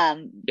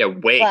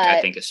 Wake, I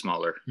think, is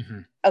smaller. Mm-hmm.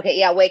 Okay,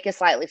 yeah, Wake is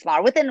slightly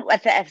smaller. Within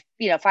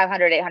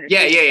 500, 800.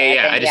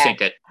 Yeah. I just think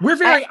that we're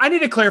I need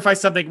to clarify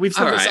something. We've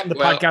said this on the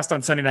podcast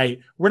on Sunday night.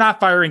 We're not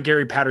firing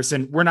Gary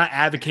Patterson. We're not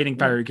advocating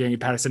firing Gary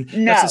Patterson.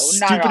 That's the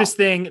stupidest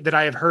thing that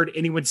I have heard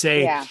anyone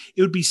say. Yeah.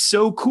 It would be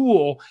so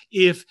cool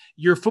if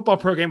your football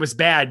program was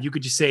bad. You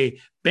could just say,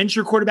 bench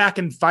your quarterback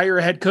and fire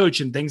a head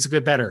coach and things will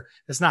get better.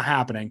 That's not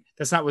happening.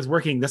 That's not what's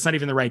working. That's not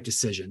even the right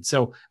decision.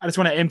 So I just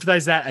want to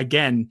emphasize that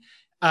again.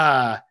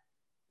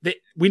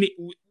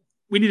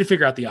 We need to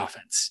figure out the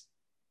offense.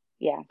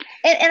 Yeah.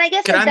 And I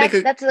guess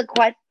that's the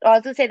question. I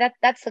was going to say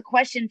that's the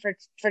question for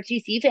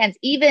TCU fans.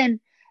 Even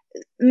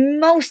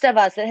most of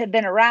us that have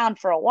been around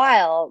for a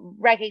while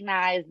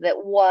recognize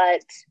that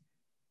what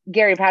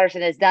Gary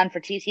Patterson has done for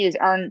TCU has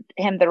earned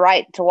him the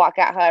right to walk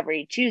out however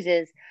he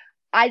chooses.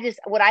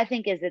 What I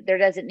think is that there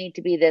doesn't need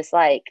to be this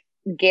like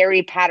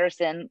Gary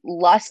Patterson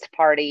lust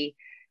party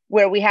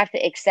where we have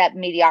to accept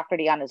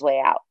mediocrity on his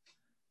way out.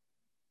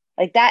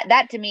 Like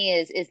that to me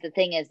is the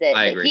thing is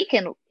that he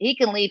can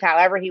leave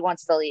however he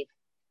wants to leave.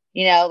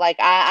 Like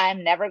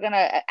I'm never going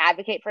to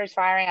advocate for his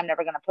firing. I'm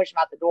never going to push him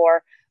out the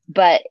door.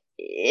 But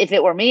if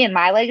it were me and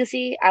my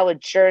legacy, I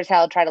would sure as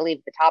hell try to leave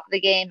at the top of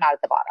the game, not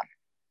at the bottom.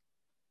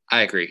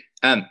 I agree.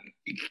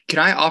 Can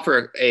I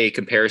offer a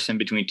comparison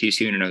between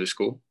TCU and another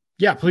school?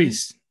 Yeah,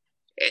 please.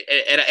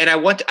 And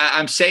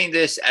I'm saying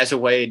this as a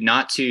way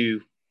not to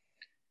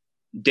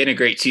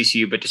denigrate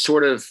TCU, but to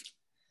sort of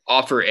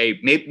offer a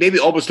maybe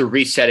almost a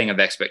resetting of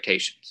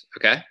expectations.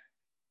 Okay.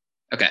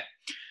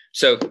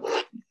 So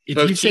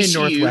if you say TCU,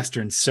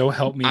 Northwestern, so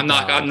help me. I'm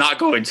not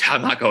going to.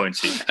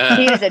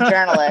 He is a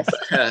journalist.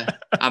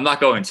 I'm not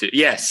going to.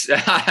 Yes.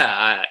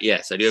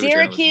 Yes, I do.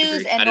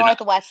 Syracuse and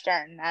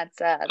Northwestern.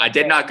 I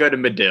did not go to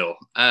Medill.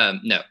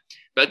 No,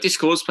 but these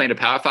schools play in a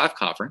Power 5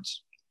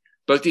 conference.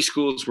 Both these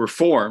schools were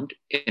formed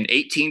in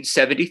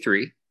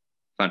 1873.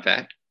 Fun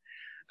fact.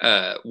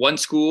 One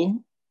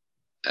school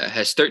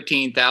has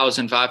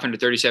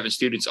 13,537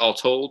 students all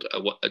told.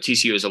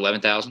 TCU is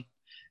 11,000.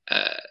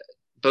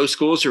 Both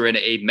schools are in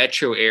a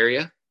metro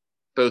area.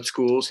 Both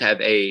schools have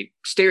a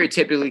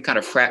stereotypically kind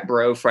of frat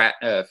bro,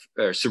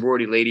 or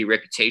sorority lady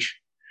reputation.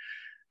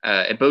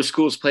 And both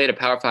schools play at a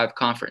Power 5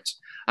 conference.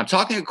 I'm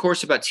talking, of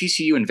course, about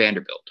TCU and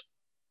Vanderbilt.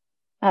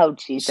 Oh,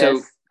 Jesus.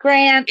 So,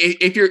 Grant.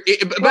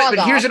 But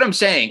here's what I'm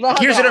saying. No.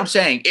 Here's how I'm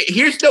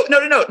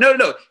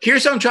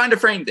trying to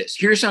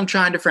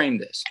frame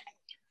this.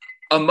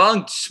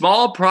 Among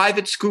small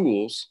private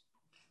schools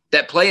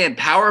that play in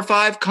Power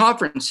 5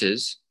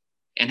 conferences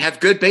and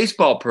have good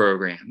baseball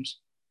programs,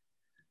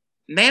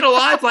 man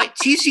alive, like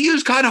TCU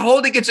is kind of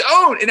holding its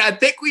own. And I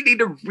think we need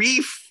to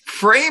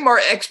reframe our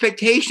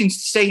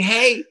expectations to say,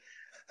 hey,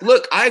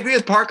 look, I agree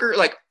with Parker.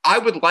 Like, I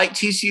would like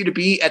TCU to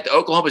be at the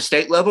Oklahoma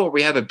State level where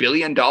we have $1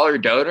 billion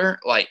donor,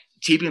 like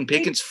T.B.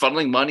 Pickens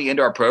funneling money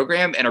into our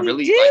program and a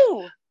really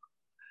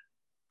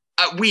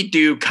We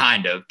do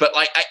kind of, but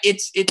like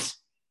it's.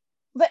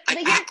 I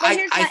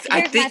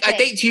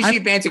think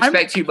TCU fans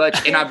expect too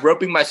much, and I'm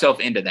roping myself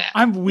into that.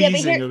 I'm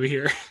wheezing over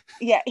here.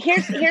 Yeah,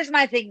 here's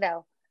my thing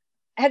though.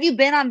 Have you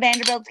been on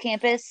Vanderbilt's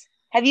campus?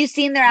 Have you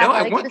seen their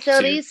athletic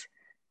facilities?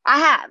 I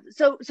have.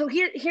 So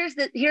here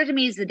to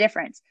me is the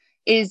difference.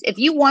 Is if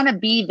you want to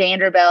be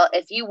Vanderbilt,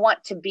 if you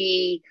want to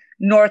be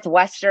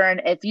Northwestern,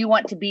 if you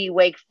want to be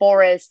Wake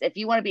Forest, if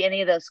you want to be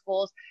any of those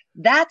schools,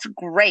 that's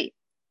great.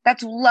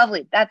 That's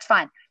lovely. That's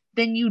fine.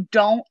 Then you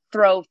don't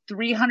throw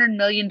 $300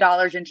 million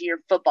into your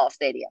football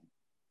stadium.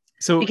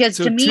 Because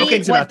to me, two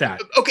things about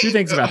that. Okay, 2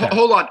 things about that.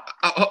 Hold on,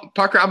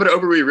 Parker. I'm going to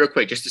overread real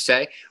quick just to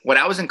say, when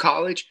I was in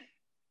college,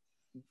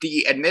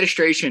 the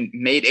administration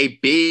made a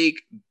big,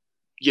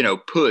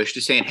 push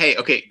to saying, "Hey,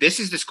 okay, this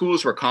is the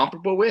schools we're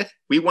comparable with.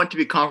 We want to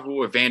be comparable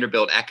with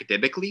Vanderbilt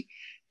academically."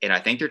 And I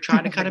think they're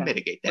trying to kind of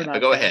mitigate that. But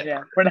go ahead.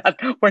 Yeah,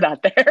 we're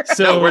not there.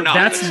 So no, we're not.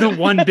 That's the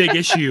one big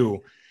issue.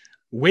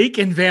 Wake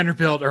and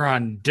Vanderbilt are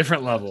on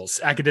different levels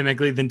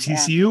academically than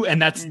TCU. Yeah.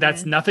 And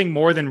that's nothing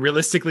more than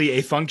realistically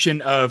a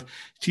function of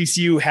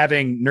TCU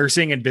having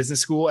nursing and business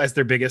school as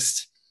their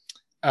biggest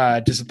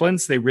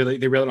disciplines. They really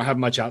don't have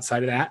much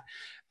outside of that.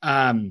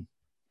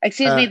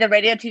 Excuse me. The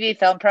radio, TV,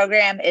 film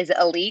program is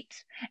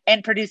elite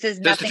and produces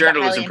nothing but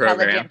highly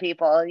intelligent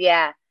people.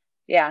 Yeah.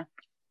 Yeah.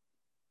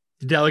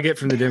 The delegate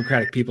from the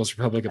Democratic People's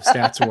Republic of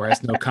Statesville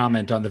has no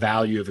comment on the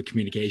value of a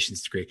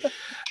communications degree.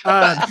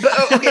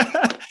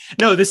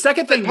 No, the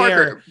second thing,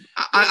 Parker,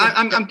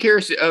 I'm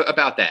curious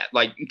about that.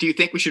 Like, do you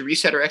think we should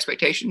reset our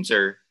expectations,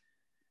 or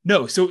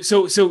no? So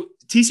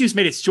TCU's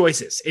made its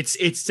choices.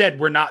 It's said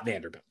we're not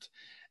Vanderbilt,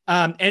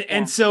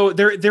 and so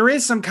there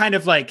is some kind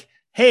of like,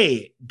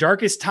 hey,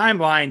 darkest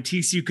timeline,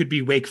 TCU could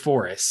be Wake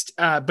Forest,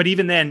 but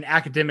even then,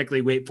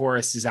 academically, Wake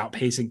Forest is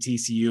outpacing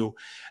TCU.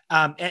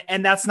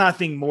 And that's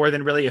nothing more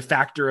than really a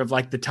factor of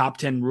like the top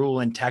 10 rule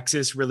in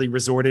Texas really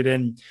resorted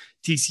in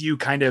TCU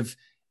kind of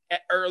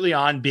early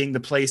on being the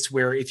place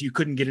where if you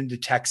couldn't get into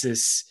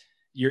Texas,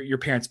 your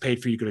parents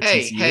paid for you to go to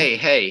TCU.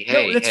 Hey,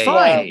 no, that's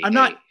fine. I'm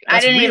not. I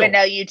didn't even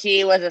know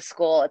UT was a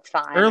school. It's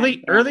fine.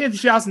 Early in the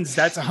 2000s,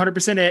 that's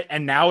 100% it.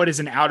 And now it is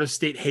an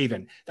out-of-state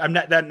haven. I'm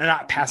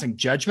not passing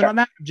judgment on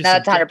that. I'm just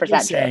that's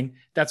 100% saying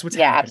that's what's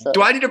happening.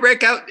 Absolutely. Do I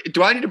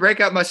need to break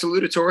out my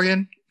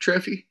salutatorian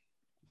trophy?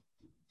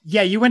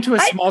 Yeah, you went to a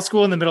small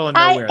school in the middle of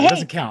nowhere. It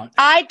doesn't count.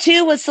 I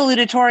too was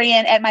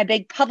salutatorian at my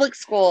big public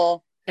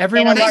school.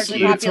 Everyone in a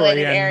largely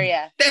populated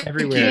area.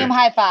 Everywhere. Zoom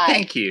high five.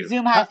 Thank you.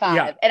 Zoom high five.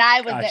 Yeah. And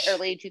I was in the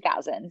early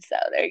 2000s. So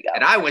there you go.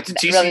 And I went to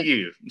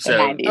TCU. So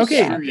 90s,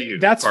 okay,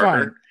 that's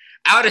Parker.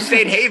 Fine. Out of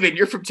state haven.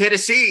 You're from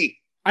Tennessee.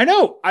 I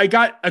know. I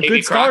got a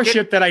good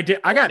scholarship that I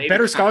did. I got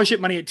better scholarship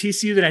money at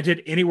TCU than I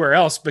did anywhere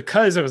else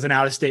because I was an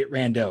out-of-state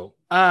rando.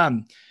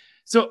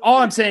 So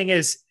all I'm saying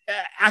is,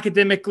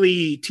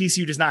 academically,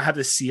 TCU does not have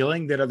the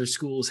ceiling that other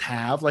schools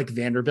have, like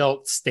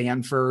Vanderbilt,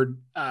 Stanford,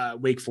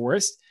 Wake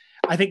Forest.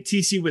 I think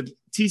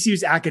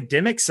TCU's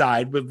academic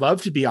side would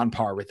love to be on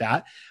par with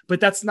that, but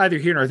that's neither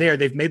here nor there.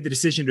 They've made the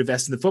decision to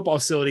invest in the football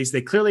facilities.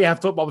 They clearly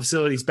have football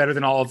facilities better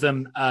than all of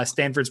them.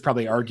 Stanford's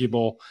probably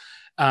arguable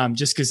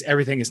just because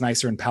everything is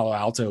nicer in Palo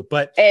Alto,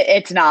 but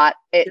it's not.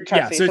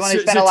 Trust me. Someone who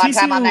spent a lot of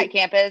time on that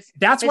campus.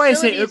 That's why I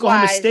say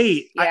Oklahoma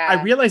State. Yeah.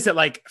 I realize that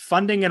like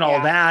funding and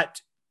all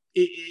that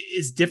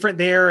is different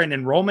there and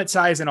enrollment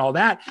size and all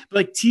that. But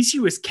like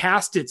TCU has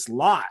cast its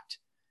lot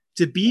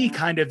to be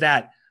kind of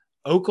that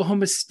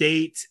Oklahoma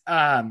State,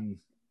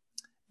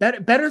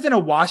 better than a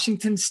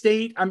Washington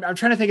State. I'm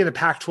trying to think of the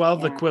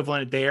Pac-12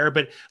 equivalent there,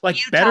 but like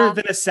Utah. Better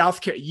than a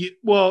South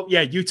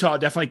Carolina. Utah,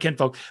 definitely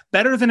kinfolk.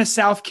 Better than a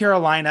South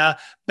Carolina,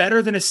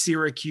 better than a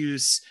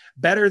Syracuse,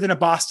 better than a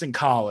Boston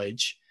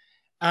College.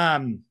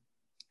 And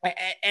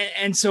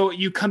so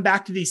you come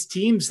back to these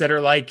teams that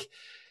are like,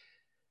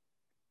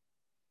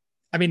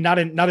 I mean, not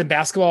in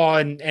basketball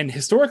and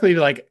historically,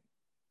 like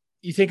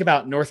you think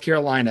about North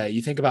Carolina,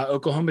 you think about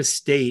Oklahoma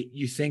State,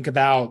 you think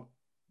about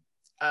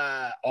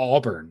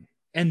Auburn,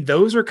 and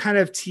those are kind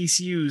of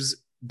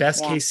TCU's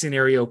best case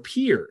scenario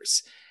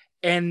peers.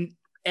 And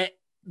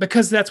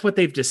because that's what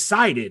they've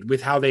decided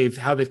with how they've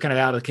kind of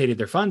allocated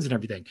their funds and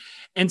everything.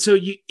 And so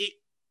it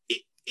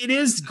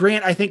is,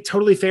 Grant, I think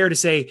totally fair to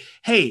say,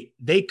 hey,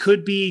 they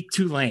could be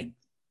Tulane.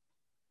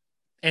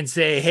 And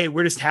say, hey,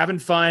 we're just having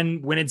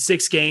fun, winning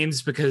 6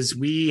 games because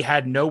we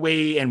had no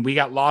way and we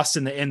got lost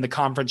in the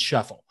conference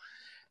shuffle.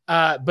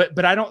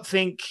 But I don't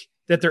think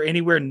that they're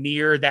anywhere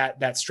near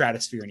that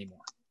stratosphere anymore.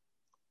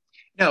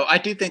 No, I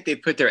do think they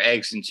put their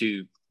eggs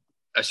into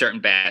a certain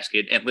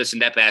basket. And listen,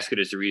 that basket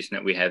is the reason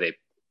that we have a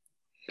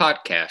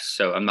podcast.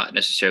 So I'm not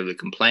necessarily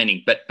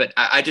complaining, but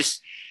I just,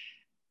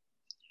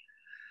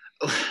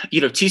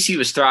 TCU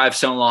has thrived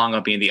so long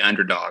on being the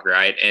underdog,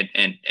 right?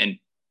 And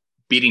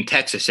beating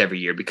Texas every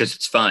year because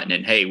it's fun.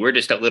 And hey, we're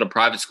just a little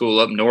private school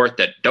up north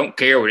that don't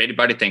care what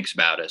anybody thinks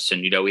about us.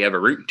 And, we have a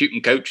rootin'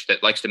 tootin' coach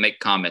that likes to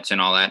make comments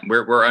and all that. And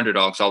we're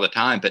underdogs all the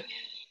time. But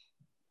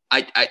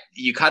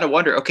you kind of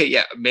wonder, okay,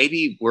 yeah,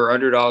 maybe we're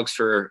underdogs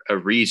for a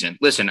reason.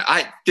 Listen,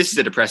 this is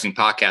a depressing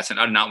podcast and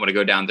I do not want to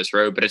go down this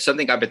road, but it's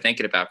something I've been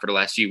thinking about for the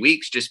last few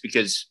weeks, just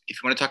because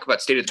if you want to talk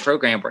about state of the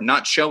program, we're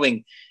not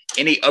showing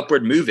any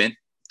upward movement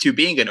to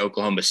being an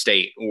Oklahoma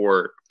State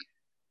or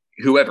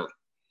whoever.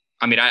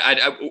 I mean,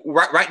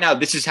 right now,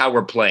 this is how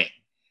we're playing,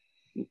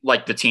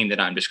 like the team that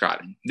I'm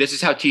describing. This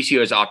is how TCU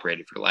has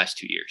operated for the last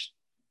 2 years.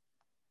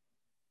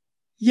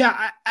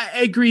 Yeah, I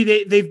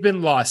agree. They've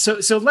been lost.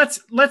 So let's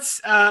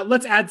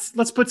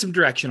put some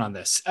direction on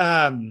this.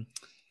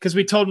 Because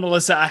we told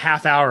Melissa a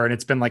half hour and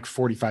it's been like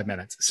 45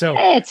 minutes. So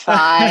it's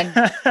fine.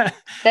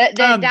 the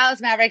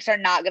Dallas Mavericks are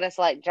not going to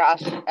select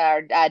Josh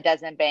or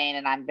Desmond Bain,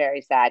 and I'm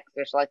very sad because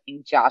they're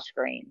selecting Josh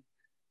Green,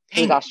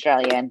 who's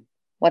Australian.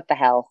 What the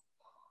hell?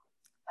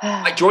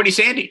 Like Jordy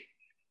Sandy.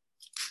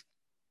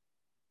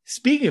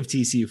 Speaking of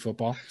TCU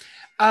football,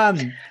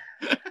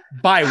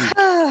 bye week.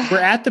 We're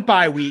at the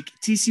bye week.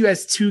 TCU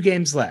has 2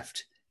 games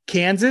left.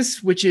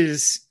 Kansas, which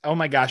is, oh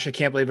my gosh, I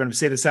can't believe I'm going to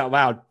say this out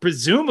loud,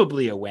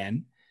 presumably a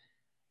win.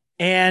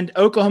 And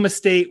Oklahoma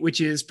State,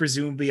 which is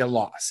presumably a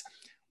loss.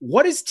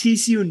 What does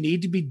TCU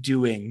need to be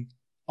doing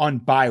on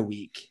bye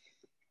week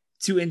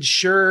to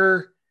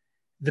ensure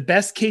the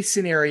best case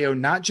scenario,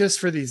 not just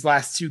for these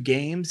last 2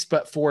 games,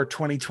 but for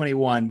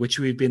 2021, which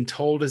we've been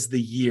told is the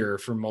year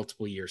for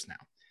multiple years now?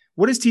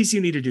 What does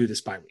TCU need to do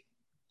this bye week?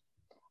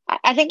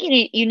 I think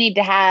you need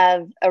to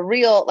have a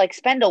real,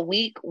 spend a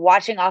week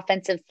watching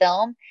offensive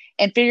film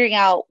and figuring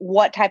out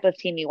what type of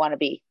team you want to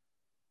be.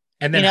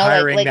 And then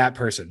hiring that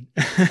person.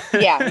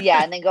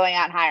 yeah. And then going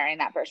out and hiring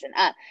that person.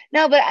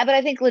 No, but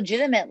I think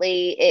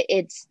legitimately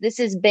this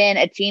has been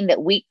a team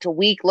that week to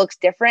week looks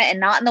different, and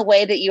not in the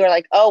way that you are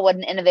like, oh, what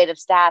an innovative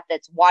staff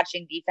that's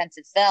watching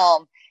defensive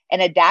film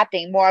and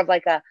adapting. More of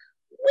like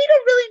we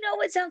don't really know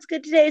what sounds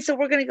good today, so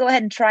we're going to go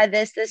ahead and try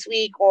this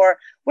week, or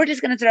we're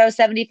just going to throw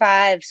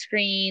 75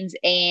 screens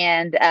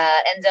and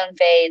end zone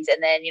fades,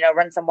 and then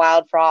run some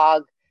wild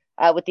frog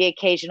with the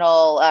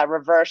occasional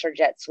reverse or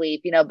jet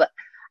sweep. But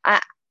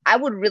I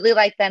would really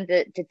like them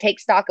to take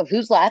stock of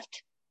who's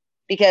left,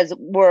 because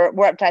we're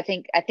up to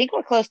I think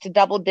we're close to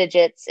double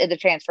digits in the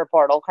transfer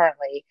portal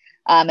currently,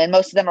 and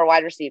most of them are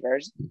wide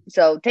receivers.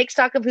 So take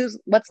stock of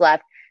what's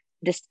left.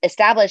 Just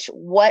establish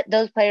what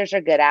those players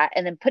are good at,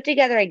 and then put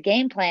together a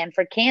game plan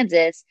for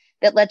Kansas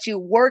that lets you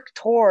work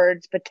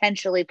towards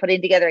potentially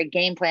putting together a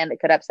game plan that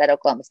could upset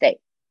Oklahoma State.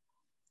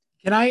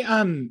 Can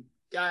I'm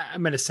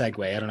going to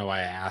segue. I don't know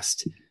why I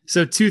asked.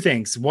 So 2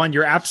 things. One,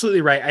 you're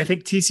absolutely right. I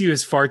think TCU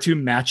is far too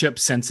matchup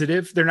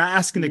sensitive. They're not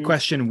asking the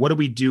question, what do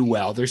we do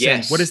well? They're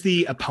saying, what does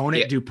the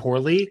opponent do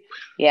poorly?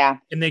 Yeah.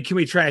 And then can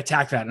we try and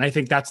attack that? And I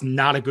think that's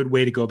not a good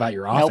way to go about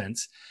your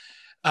offense.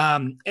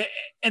 And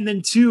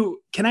then 2,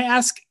 can I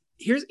ask,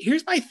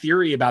 here's my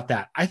theory about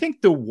that. I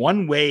think the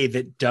one way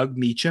that Doug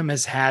Meacham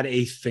has had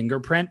a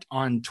fingerprint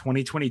on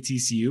 2020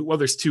 TCU, well,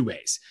 there's 2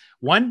 ways.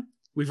 One,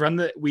 we've run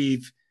the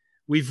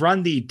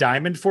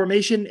diamond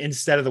formation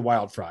instead of the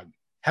wild frog.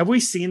 Have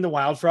we seen the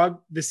wild frog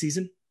this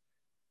season?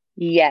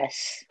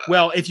 Yes.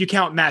 Well, if you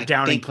count Matt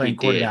Downing playing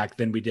quarterback,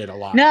 then we did a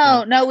lot.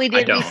 No, we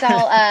did. We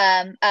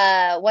saw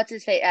what's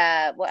his face?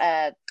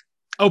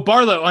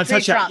 Barlow on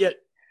touchdown. Yeah.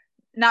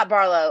 Not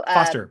Barlow.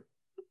 Foster.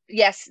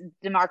 Yes,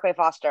 DeMarco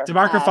Foster.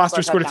 DeMarco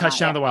Foster scored a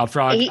touchdown on the Wild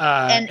Frog.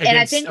 And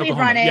I think we've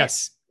run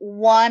it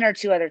 1 or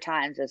 2 other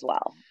times as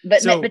well.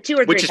 But 2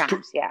 or 3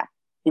 times, yeah.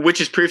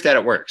 Which is proof that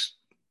it works.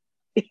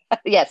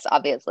 Yes,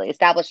 obviously.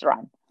 Establish the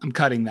run. I'm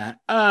cutting that.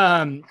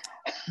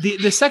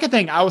 The second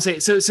thing I will say,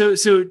 so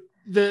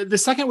the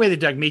second way that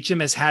Doug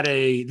Meacham has had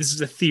this is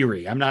a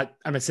theory. I'm not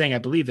saying I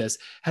believe this,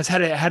 has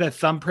had a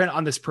thumbprint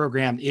on this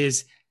program,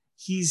 is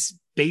he's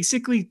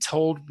basically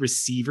told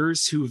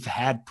receivers who've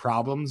had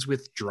problems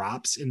with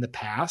drops in the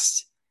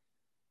past,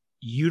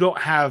 you don't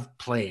have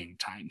playing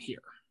time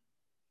here.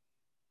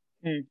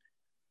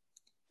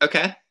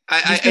 Okay.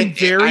 He's been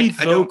very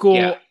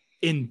vocal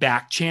in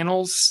back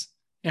channels,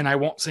 and I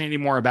won't say any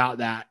more about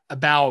that,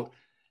 about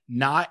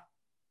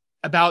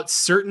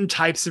certain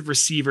types of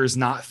receivers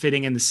not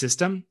fitting in the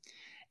system.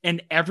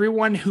 And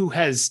everyone who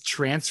has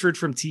transferred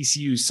from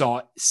TCU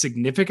saw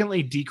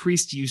significantly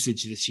decreased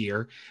usage this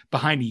year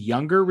behind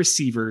younger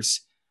receivers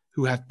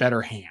who have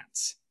better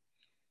hands.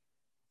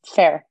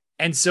 Fair.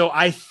 And so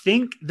I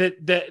think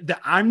that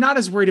I'm not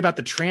as worried about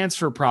the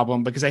transfer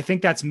problem, because I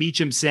think that's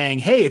Meacham saying,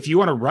 hey, if you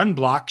want to run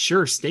block,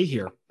 sure, stay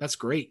here. That's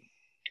great.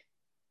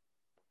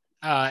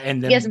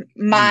 And then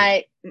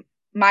my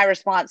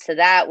response to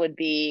that would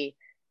be,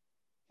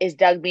 is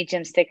Doug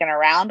Meacham sticking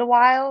around a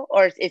while,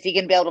 or is he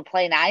going to be able to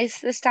play nice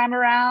this time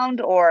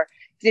around? Or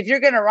if you're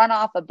going to run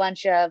off a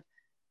bunch of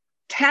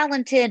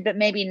talented but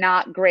maybe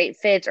not great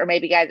fits, or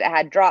maybe guys that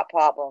had drop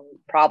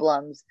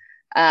problems,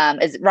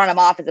 is run them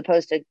off as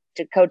opposed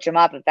to coach them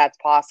up if that's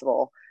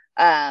possible.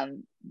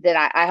 Then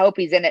I hope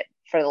he's in it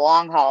for the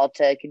long haul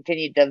to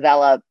continue to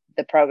develop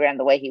the program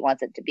the way he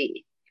wants it to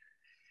be.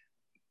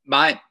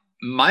 My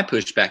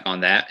pushback on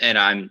that, and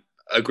I'm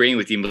agreeing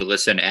with you,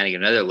 Melissa, and adding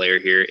another layer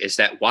here, is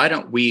that why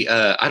don't we,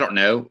 I don't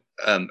know,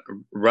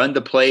 run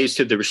the plays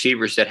to the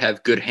receivers that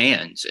have good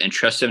hands and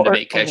trust them to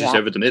make catches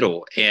over the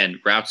middle and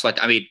routes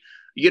like, I mean,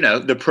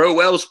 the Pro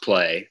Wells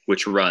play,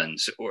 which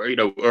runs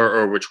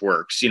or which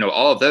works,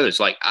 all of those,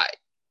 like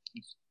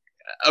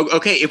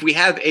okay, if we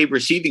have a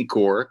receiving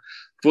core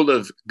full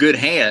of good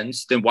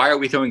hands, then why are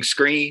we throwing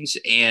screens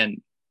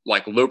and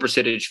like low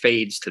percentage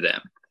fades to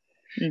them?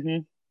 Mm-hmm.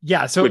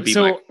 Yeah. So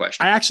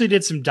I actually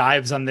did some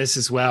dives on this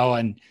as well.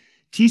 And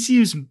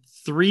TCU's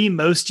 3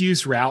 most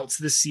used routes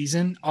this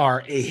season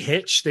are a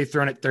hitch. They've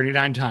thrown it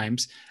 39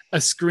 times,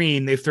 a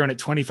screen. They've thrown it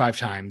 25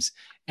 times,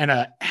 and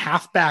a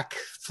halfback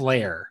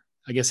flare.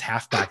 I guess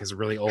halfback is a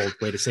really old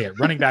way to say it.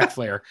 Running back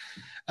flare,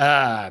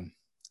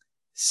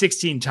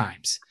 16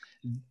 times.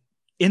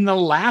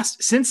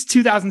 Since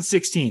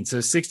 2016,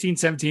 so 16,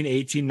 17,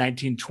 18,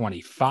 19,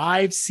 20,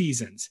 5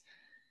 seasons,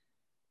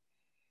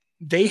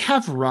 they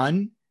have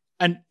run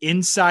an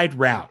inside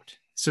route.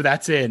 So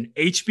that's an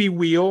HB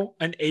wheel,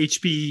 an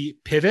HB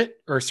pivot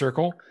or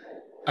circle,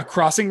 a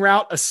crossing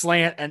route, a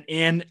slant, an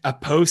in, a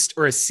post,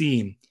 or a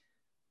seam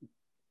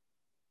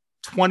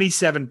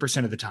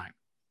 27% of the time.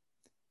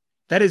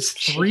 That is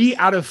 3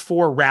 out of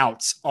 4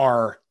 routes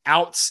are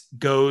outs,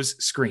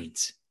 goes,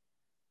 screens.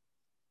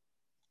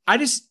 I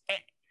just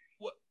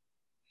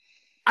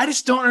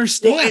don't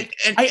understand.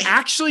 Well, I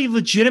actually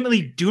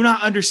legitimately do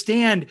not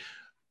understand.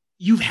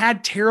 You've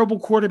had terrible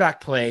quarterback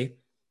play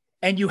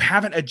and you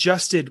haven't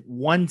adjusted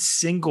one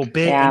single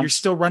bit, and you're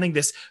still running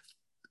this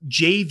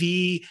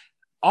JV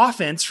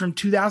offense from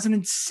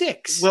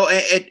 2006. Well,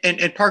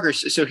 and Parker,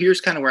 so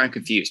here's kind of where I'm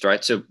confused,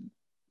 right? So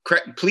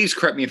please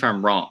correct me if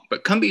I'm wrong,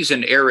 but Cumbie's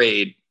an air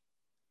raid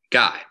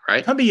guy,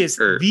 right? Cumbie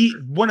is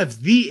one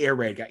of the air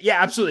raid guys.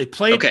 Yeah, absolutely.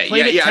 I'm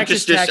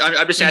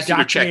just asking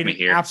you to check me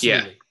here.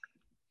 Absolutely. Yeah.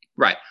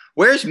 Right.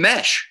 Where's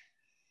Mesh?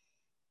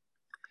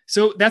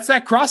 So that's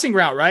that crossing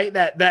route, right?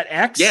 That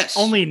X, yes.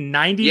 Only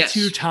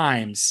 92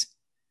 times.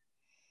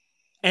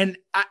 And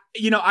I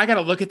got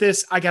to look at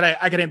this. I got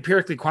to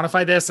empirically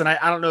quantify this, and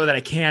I don't know that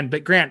I can.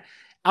 But Grant,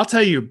 I'll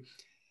tell you.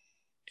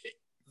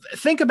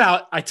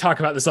 I talk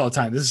about this all the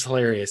time. This is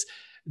hilarious.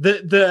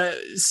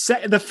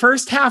 The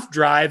first half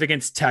drive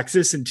against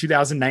Texas in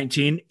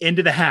 2019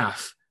 into the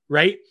half,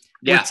 right?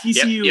 Yeah. Where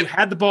TCU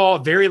had the ball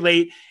very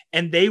late,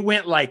 and they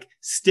went like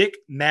stick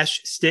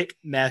mesh, stick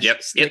mesh,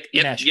 stick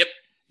mesh.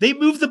 They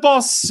moved the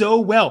ball so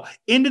well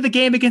into the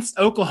game against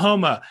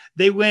Oklahoma.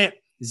 They went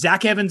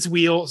Zach Evans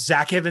wheel,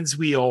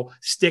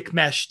 stick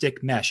mesh,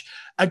 stick mesh.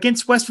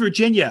 Against West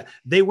Virginia,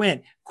 they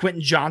went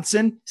Quentin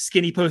Johnson,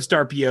 skinny post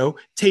RPO,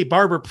 Tay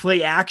Barber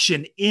play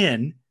action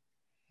in.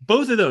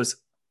 Both of those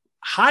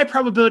high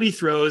probability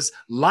throws,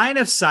 line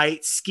of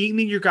sight,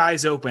 scheming your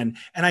guys open.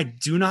 And I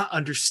do not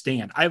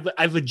understand.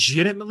 I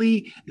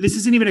legitimately, this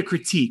isn't even a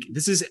critique.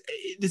 This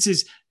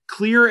is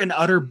clear and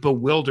utter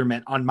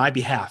bewilderment on my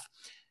behalf.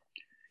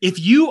 If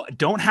you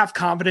don't have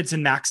confidence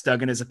in Max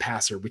Duggan as a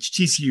passer, which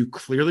TCU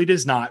clearly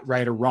does not,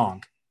 right or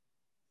wrong,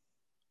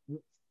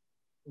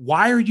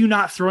 why are you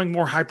not throwing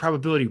more high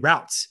probability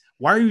routes?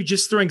 Why are you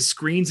just throwing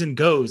screens and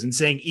goes and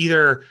saying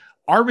either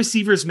our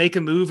receivers make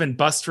a move and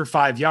bust for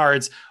 5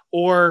 yards,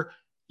 or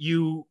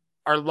you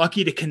are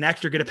lucky to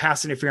connect or get a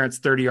pass interference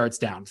 30 yards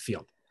down the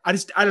field? I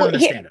don't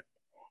understand it.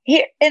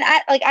 Here, and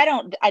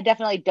I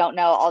definitely don't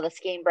know all the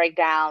scheme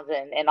breakdowns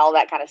and all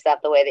that kind of stuff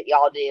the way that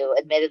y'all do,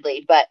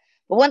 admittedly. But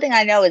one thing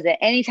I know is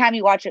that anytime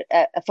you watch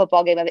a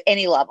football game of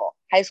any level,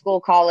 high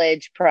school,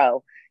 college,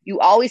 pro, you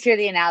always hear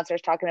the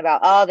announcers talking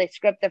about, they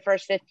script the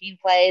first 15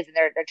 plays and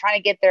they're trying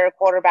to get their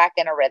quarterback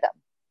in a rhythm,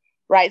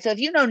 right? So if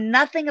you know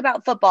nothing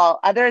about football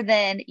other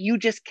than you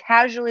just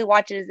casually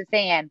watch it as a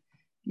fan,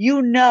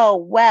 you know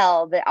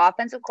well the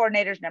offensive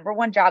coordinator's number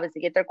one job is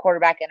to get their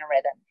quarterback in a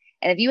rhythm.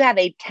 And if you have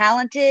a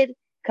talented,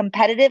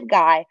 competitive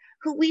guy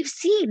who we've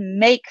seen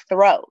make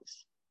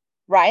throws,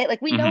 right?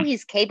 Like we know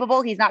he's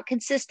capable. He's not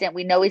consistent.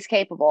 We know he's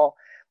capable.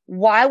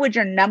 Why would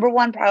your number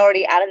one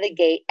priority out of the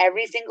gate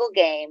every single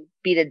game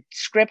be to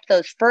script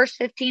those first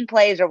 15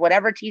 plays or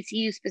whatever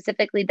TCU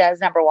specifically does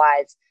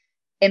number-wise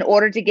in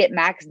order to get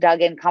Max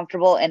Duggan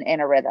comfortable and in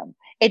a rhythm?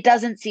 It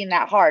doesn't seem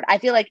that hard. I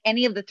feel like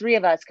any of the three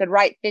of us could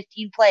write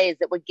 15 plays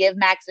that would give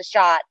Max a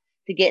shot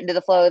to get into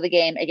the flow of the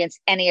game against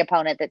any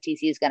opponent that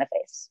TCU is going to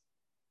face.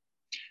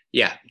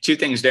 Yeah, 2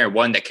 things there.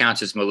 One that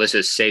counts as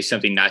Melissa say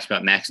something nice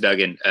about Max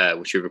Duggan,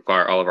 which we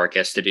require all of our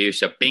guests to do.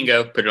 So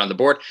bingo, put it on the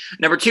board.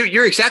 Number 2,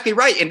 you're exactly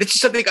right. And this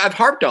is something I've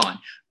harped on.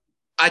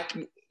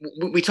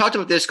 We talked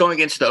about this going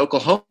into the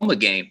Oklahoma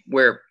game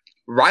where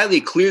Riley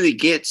clearly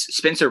gets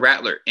Spencer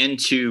Rattler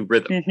into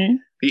rhythm.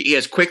 He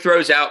has quick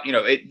throws out.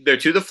 They're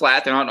to the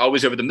flat. They're not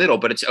always over the middle,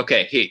 but it's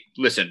okay. Hey,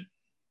 listen,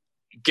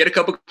 get a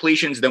couple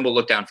completions, then we'll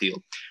look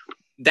downfield.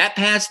 That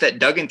pass that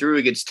Duggan threw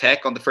against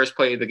Tech on the first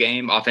play of the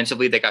game,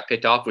 offensively, that got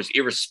picked off, was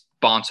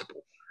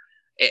irresponsible.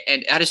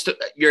 And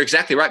you're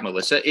exactly right,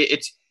 Melissa.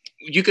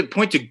 You could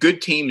point to good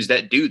teams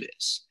that do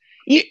this.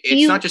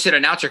 It's not just an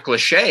announcer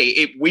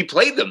cliche. We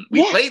play them.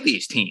 We play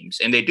these teams,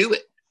 and they do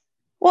it.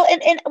 Well,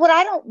 and what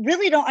I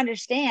don't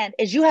understand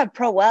is you have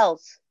Pro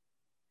Wells.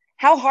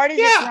 How hard is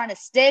it to run a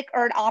stick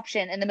or an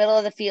option in the middle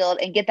of the field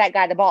and get that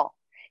guy the ball?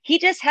 He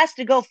just has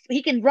to go.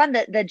 He can run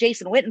the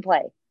Jason Witten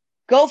play,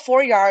 go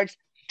 4 yards,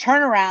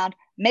 turn around,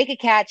 make a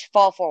catch,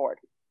 fall forward.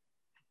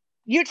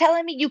 You're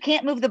telling me you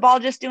can't move the ball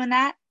just doing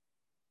that?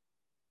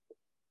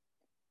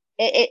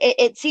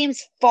 It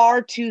seems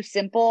far too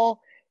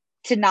simple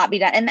to not be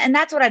done. And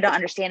that's what I don't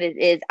understand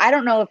is I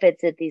don't know if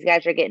it's that these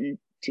guys are getting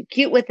too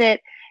cute with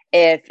it,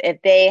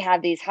 if they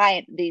have these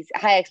high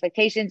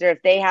expectations, or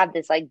if they have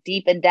this like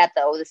deep in depth,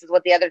 oh, this is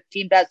what the other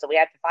team does, so we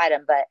have to fight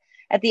them. But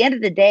at the end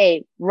of the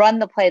day, run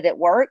the play that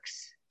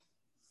works,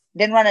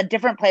 then run a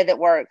different play that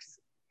works,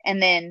 and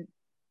then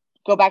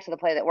go back to the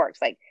play that works.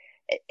 Like,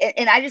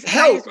 and I just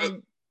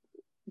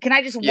can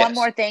I just yes. One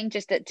more thing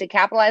just to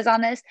capitalize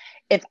on this?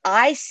 If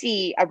I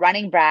see a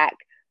running back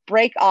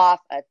break off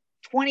a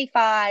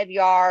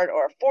 25-yard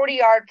or a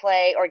 40-yard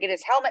play or get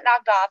his helmet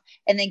knocked off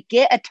and then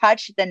get a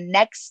touch the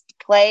next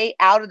play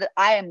out of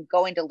I am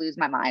going to lose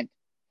my mind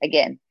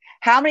again.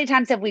 How many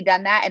times have we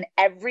done that? And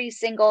every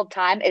single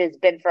time it has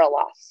been for a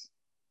loss.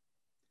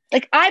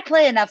 Like, I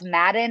play enough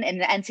Madden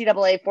and the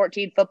NCAA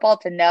 14 football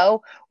to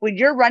know when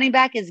your running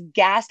back is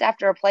gassed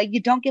after a play,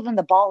 you don't give him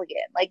the ball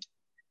again. Like,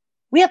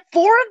 we have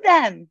 4 of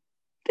them.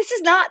 This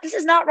is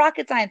not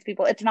rocket science,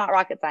 people. It's not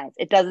rocket science.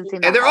 It doesn't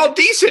seem. And they're hard. All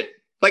decent.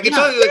 Like, it's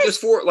not like there's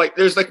 4. Like,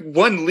 there's like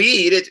one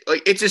lead.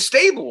 It's a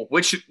stable,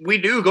 which we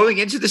knew going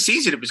into the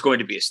season it was going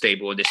to be a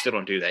stable, and they still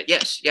don't do that.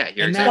 Yes, yeah,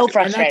 you're exactly. So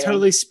frustrating. And that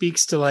totally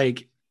speaks to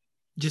like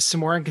just some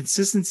more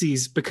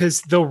inconsistencies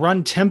because they'll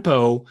run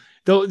tempo.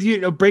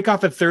 They'll break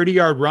off a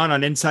 30-yard run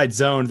on inside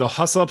zone. They'll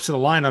hustle up to the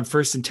line on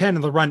 1st and 10,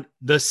 and they'll run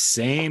the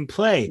same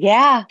play.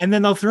 Yeah. And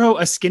then they'll throw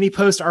a skinny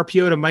post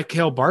RPO to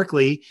Michael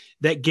Barkley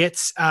that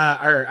gets,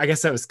 or I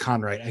guess that was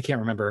Conwright. I can't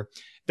remember.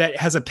 That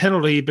has a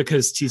penalty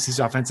because TC's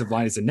offensive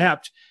line is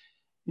inept.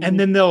 Mm-hmm. And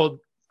then they'll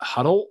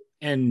huddle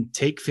and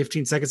take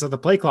 15 seconds off the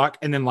play clock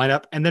and then line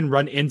up and then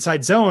run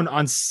inside zone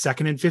on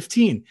 2nd and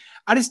 15.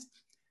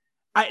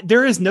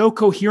 There is no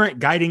coherent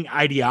guiding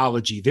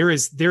ideology. There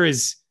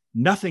is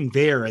nothing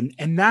there.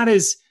 And that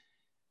is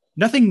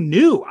nothing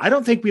new. I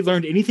don't think we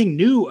learned anything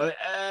new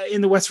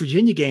in the West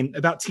Virginia game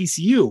about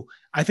TCU.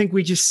 I think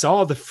we just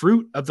saw the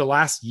fruit of the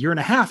last year and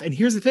a half. And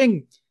here's the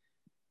thing.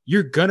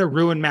 You're going to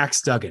ruin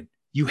Max Duggan.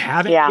 You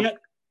haven't yet,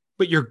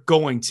 but you're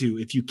going to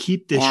if you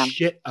keep this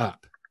shit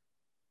up.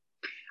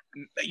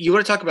 You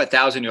want to talk about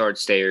 1,000-yard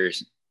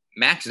stayers.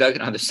 Max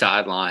Duggan on the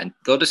sideline,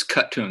 they'll just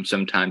cut to him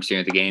sometimes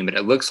during the game, but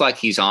it looks like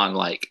he's on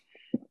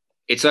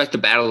it's like the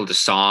Battle of the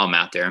Somme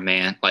out there,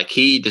 man. Like,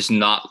 he does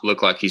not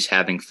look like he's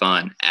having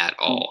fun at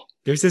all.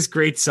 There's this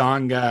great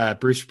song,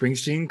 Bruce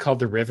Springsteen, called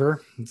The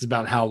River. It's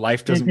about how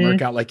life doesn't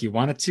work out like you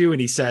want it to.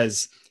 And he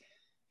says,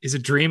 is a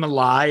dream a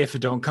lie if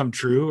it don't come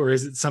true, or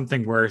is it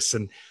something worse?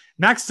 And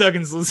Max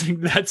Duggan's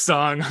listening to that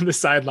song on the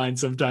sideline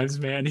sometimes,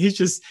 man.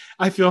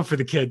 I feel for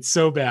the kid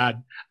so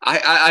bad.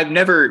 I've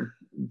never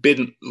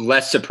been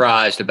less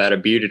surprised about a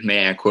bearded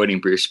man quoting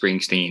Bruce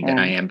Springsteen than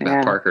I am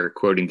about Parker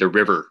quoting The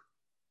River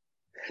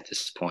at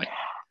this point.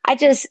 I'm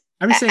just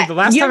saying the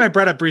last time I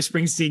brought up Bruce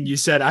Springsteen, you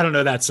said, I don't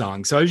know that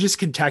song. So I was just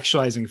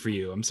contextualizing for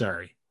you. I'm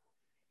sorry.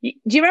 Do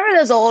you remember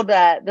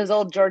those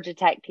old Georgia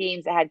Tech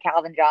teams that had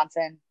Calvin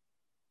Johnson?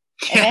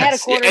 And they had a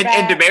quarterback.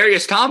 And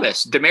Demarius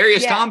Thomas.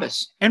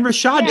 Thomas. And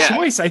Rashad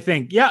Choice, I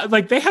think. Yeah,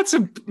 like they had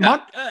some,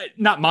 not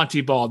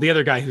Monty Ball, the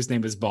other guy whose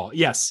name is Ball.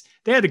 Yes,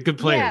 they had a good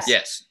players.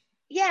 Yes.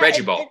 Yeah.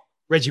 Reggie Ball.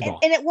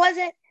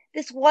 And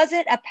this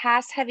wasn't a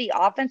pass-heavy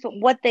offense, but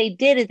what they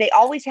did is they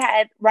always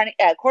had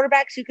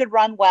quarterbacks who could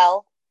run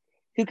well,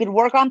 who could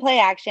work on play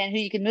action, who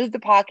you could move the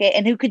pocket,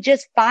 and who could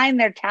just find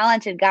their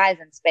talented guys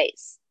in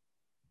space.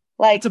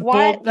 Like,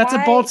 that's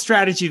a bold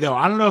strategy, though.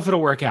 I don't know if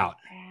it'll work out.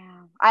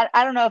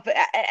 I don't know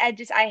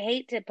if I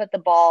hate to put the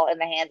ball in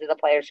the hands of the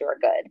players who are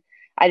good.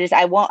 I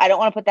don't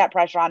want to put that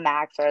pressure on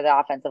Max or the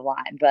offensive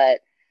line,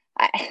 but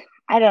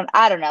I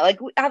don't know. Like,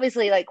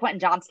 obviously, like Quentin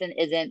Johnston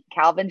isn't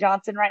Calvin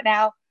Johnson right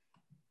now,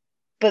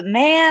 but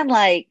man,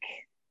 like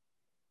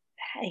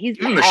he's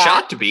give him a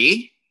shot to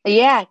be.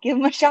 Yeah, give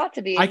him a shot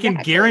to be. I can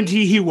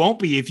guarantee he won't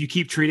be if you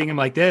keep treating him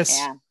like this.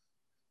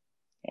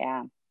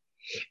 Yeah.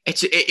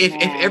 If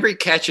every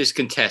catch is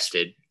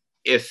contested,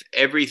 if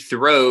every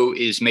throw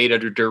is made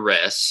under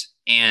duress,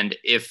 and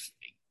if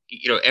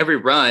every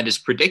run is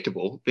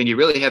predictable, then you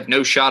really have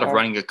no shot of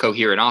running a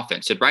coherent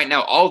offense. And right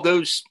now, all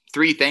those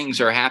 3 things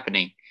are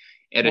happening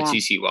at a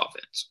TCU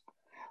offense.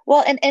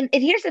 Well, and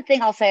here's the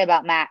thing I'll say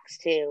about Max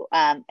too.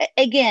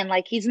 Again,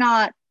 like he's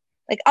not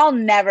like I'll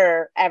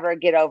never ever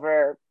get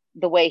over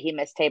the way he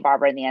missed Tay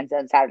Barber in the end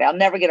zone Saturday. I'll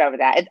never get over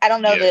that. I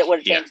don't know that it would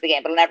have changed the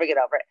game, but I'll never get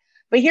over it.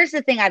 But here's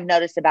the thing I've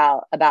noticed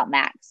about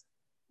Max.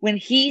 When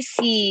he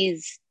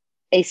sees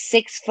a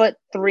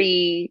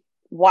 6'3"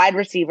 wide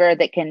receiver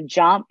that can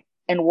jump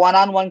in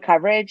one-on-one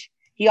coverage,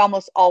 he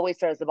almost always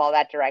throws the ball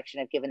that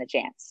direction if given a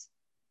chance.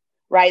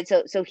 Right.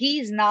 So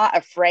he's not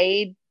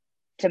afraid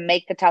to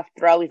make the tough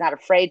throw. He's not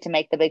afraid to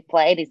make the big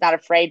play. And he's not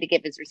afraid to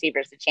give his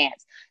receivers a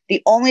chance.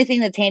 The only thing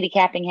that's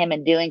handicapping him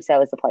in doing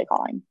so is the play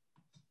calling.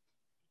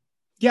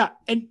 Yeah.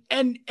 And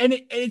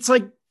it's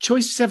like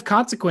choices have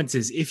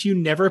consequences. If you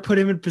never put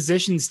him in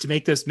positions to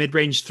make those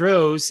mid-range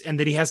throws and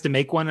then he has to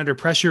make one under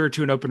pressure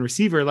to an open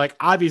receiver, like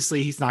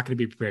obviously he's not going to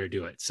be prepared to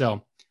do it.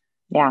 So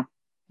yeah.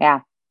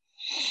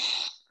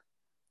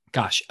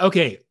 Gosh.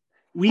 Okay.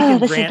 We can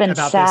rant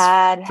about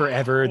sad. This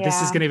forever. Yeah.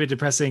 This is going to be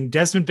depressing.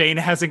 Desmond Bain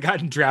hasn't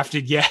gotten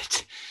drafted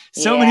yet.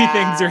 So many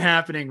things are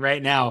happening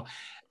right now.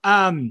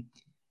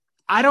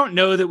 I don't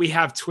know that we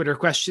have Twitter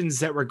questions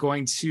that we're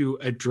going to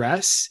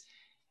address.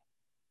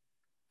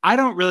 I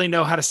don't really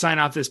know how to sign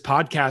off this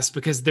podcast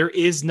because there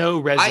is no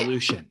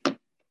resolution.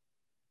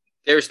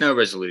 There's no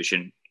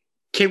resolution.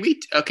 Can we?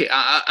 Okay,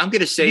 I'm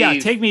going to save. Yeah,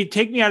 take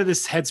me out of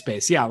this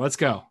headspace. Yeah, let's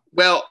go.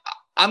 Well,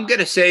 I'm going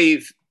to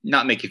save,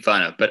 not making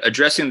fun of, but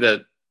addressing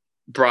the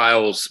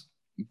Briles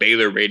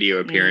Baylor radio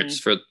appearance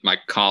for my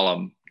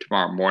column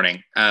tomorrow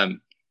morning.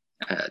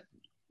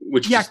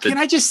 Which is can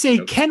I just say,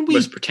 can we?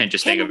 Most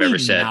pretentious thing I've ever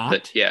said.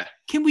 But yeah,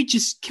 can we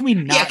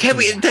not? Yeah, can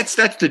we? That's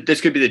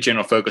could be the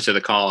general focus of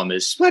the column.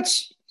 Is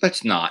let's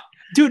not.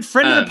 Dude,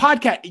 friend of the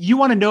podcast, you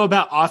want to know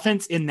about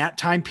offense in that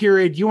time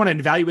period? You want an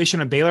evaluation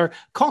on Baylor?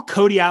 Call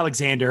Cody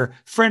Alexander,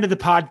 friend of the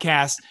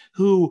podcast,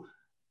 who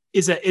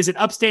is an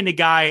upstanding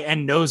guy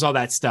and knows all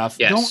that stuff.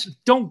 Yes.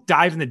 Don't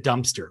dive in the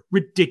dumpster.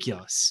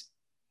 Ridiculous,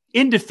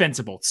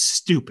 indefensible,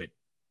 stupid.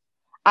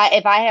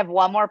 If I have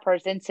one more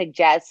person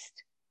suggest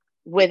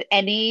with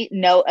any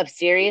note of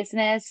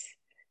seriousness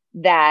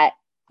that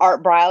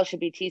Art Briles should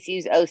be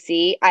TCU's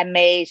OC, I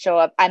may show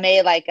up. I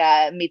may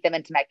meet them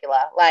in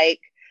Temecula. Like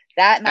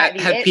that might be.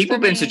 Have people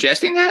been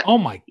suggesting that? Oh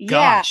my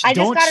gosh! I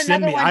don't just got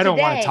send me. I don't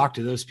want to talk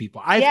to those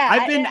people.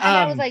 I've been.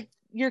 I was like,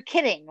 you're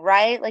kidding,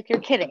 right? Like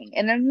you're kidding.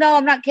 And then, no,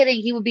 I'm not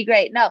kidding. He would be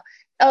great. No.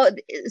 Oh,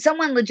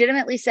 someone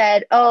legitimately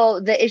said, oh,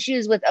 the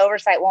issues with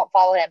oversight won't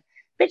follow him.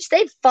 Bitch,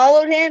 they've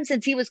followed him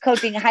since he was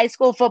coaching high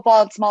school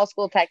football in small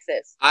school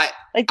Texas.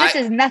 This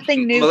is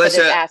nothing new, Melissa,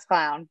 for this ass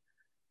clown.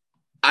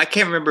 I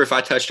can't remember if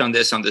I touched on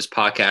this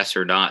podcast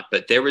or not,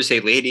 but there was a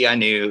lady I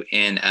knew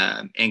in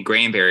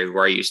Granbury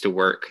where I used to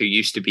work who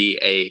used to be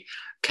a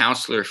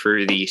counselor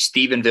for the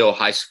Stephenville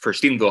High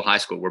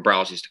School where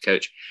Briles used to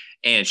coach.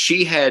 And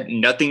she had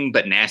nothing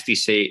but nasty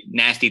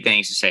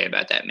things to say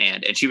about that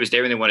man. And she was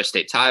there when they won a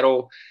state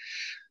title.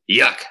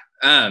 Yuck.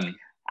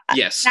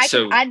 Yes.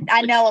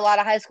 I know a lot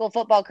of high school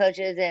football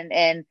coaches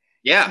and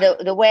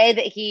the way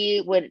that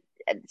he would,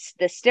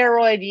 the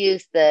steroid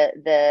use,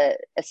 the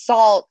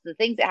assault, the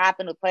things that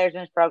happen with players in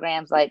his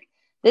programs, like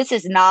this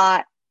is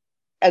not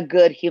a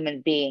good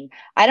human being.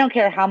 I don't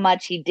care how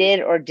much he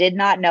did or did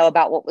not know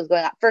about what was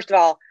going on. First of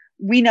all,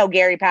 we know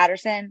Gary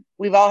Patterson.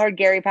 We've all heard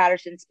Gary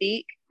Patterson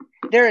speak.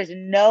 There is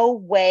no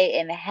way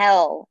in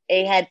hell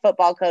a head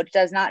football coach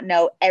does not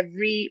know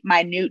every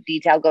minute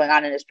detail going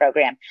on in this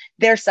program.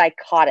 They're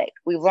psychotic.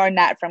 We've learned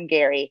that from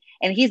Gary,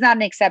 and he's not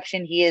an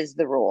exception. He is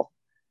the rule,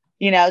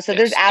 so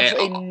there's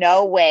absolutely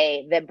no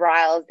way that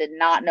Briles did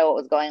not know what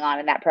was going on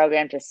in that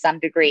program to some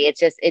degree. It's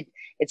just,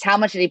 it's how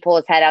much did he pull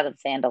his head out of the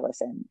sand to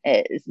listen?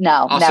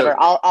 Never.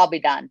 I'll be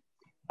done.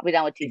 I'll be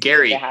done with TCU.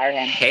 Gary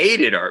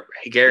hated our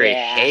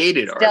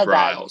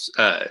Briles.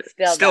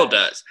 Still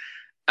does.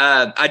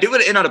 I do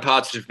want to end on a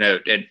positive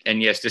note,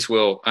 and yes, this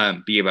will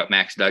be about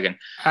Max Duggan.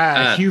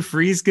 Hugh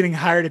Freeze getting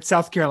hired at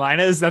South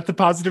Carolina. Is that the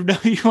positive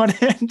note you want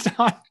to end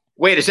on?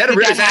 Wait, is that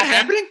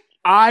happening?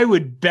 I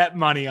would bet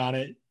money on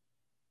it.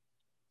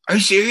 Are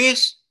you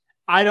serious?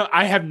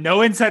 I have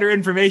no insider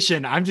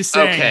information. I'm just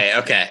saying.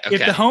 Okay.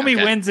 If the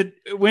homie wins at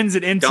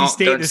NC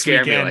State don't this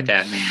scare weekend, me like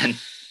that, man.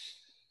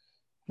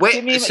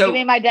 Wait, give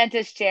me my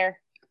dentist chair.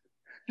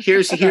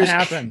 Here's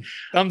happen.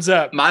 Thumbs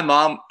up. My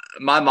mom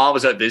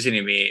was up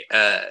visiting me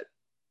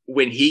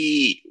when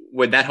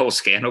that whole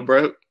scandal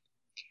broke.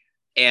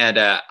 And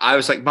I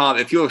was like, Mom,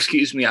 if you'll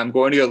excuse me, I'm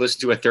going to go listen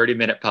to a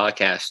 30-minute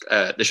podcast,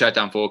 the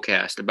Shutdown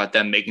Fullcast, about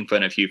them making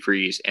fun of Hugh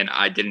Freeze. And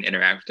I didn't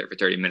interact with her for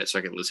 30 minutes so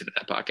I could listen to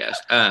that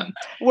podcast.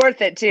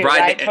 Worth it too,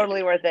 right?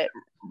 Totally worth it.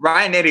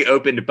 Ryan Nady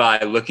opened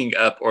by looking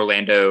up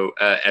Orlando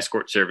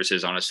escort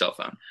services on his cell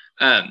phone.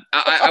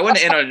 I want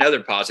to end on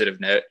another positive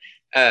note.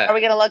 Are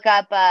we going to look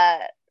up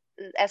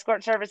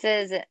escort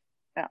services?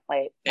 No,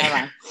 wait, never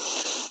mind.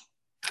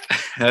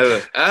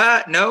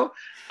 No.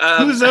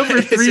 Who's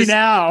over 3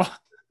 now?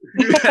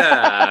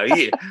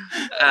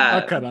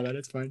 I'll cut on that.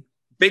 It's fine.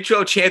 Big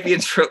 12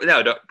 champions for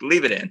don't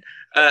leave it in.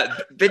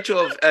 Big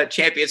 12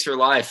 champions for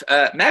life.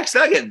 Max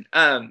Duggan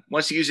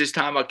wants to use his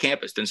time on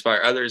campus to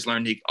inspire others,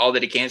 learn all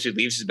that he can so he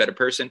leaves as a better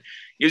person,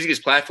 using his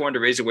platform to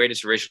raise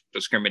awareness of racial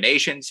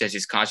discrimination. Says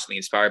he's constantly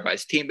inspired by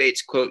his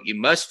teammates. Quote, "You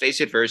must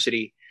face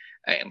adversity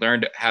and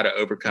learn how to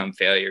overcome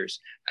failures."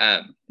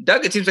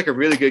 Duggan seems like a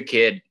really good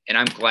kid, and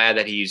I'm glad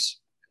that he's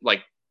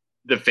like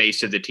the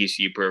face of the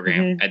TCU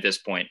program at this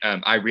point.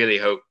 I really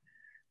hope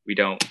we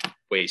don't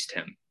waste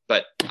him.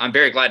 But I'm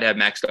very glad to have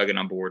Max Duggan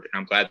on board, and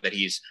I'm glad that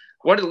he's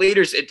one of the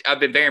leaders. I've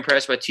been very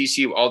impressed by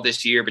TCU all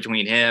this year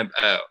between him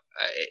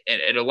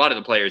and a lot of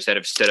the players that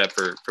have stood up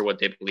for what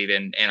they believe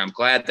in. And I'm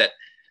glad that,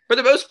 for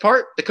the most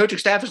part, the coaching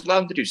staff has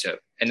allowed them to do so,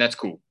 and that's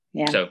cool.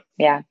 Yeah. So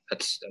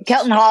that's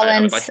Kelton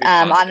Hollins.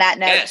 On that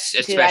note, yes,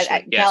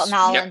 especially Kelton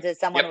Hollins is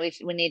someone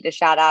we need to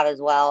shout out as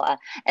well.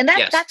 And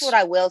that's what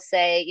I will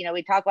say.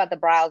 We talk about the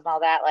Briles and all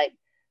that. Like,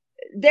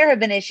 there have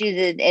been issues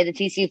in the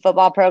TCU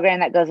football program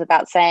that goes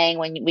without saying.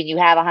 When you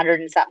have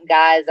 100 and something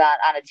guys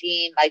on a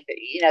team, like,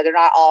 they're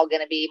not all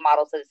going to be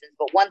model citizens.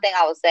 But one thing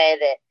I will say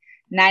that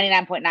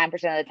 99.9%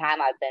 of the time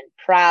I've been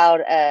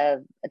proud of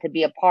to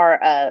be a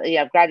part of.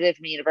 Graduated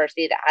from a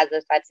university that has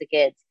those types of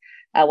kids.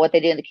 What they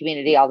do in the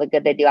community, all the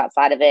good they do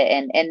outside of it,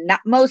 and not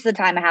most of the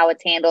time how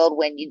it's handled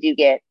when you do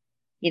get,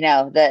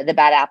 the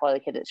bad apple or the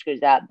kid that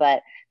screws up.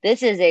 But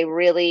this is a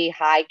really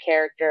high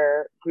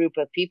character group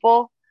of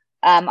people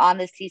on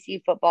this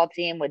TCU football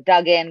team with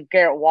Duggan.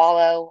 Garrett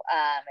Wallow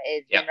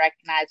is being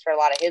recognized for a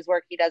lot of his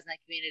work he does in the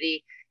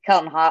community.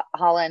 Kelton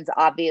Hollins,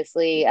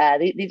 obviously,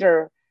 these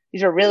are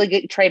really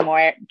good. Trey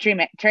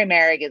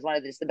Merrick is one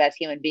of the best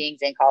human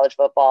beings in college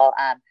football.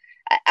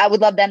 I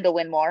would love them to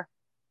win more,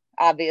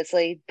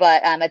 obviously,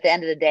 but at the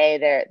end of the day,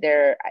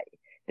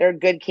 they're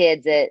good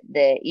kids that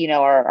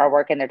are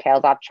working their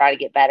tails off to try to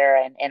get better,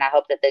 and I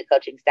hope that the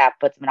coaching staff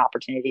puts them in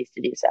opportunities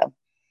to do so.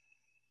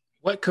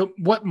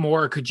 What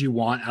more could you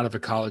want out of a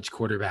college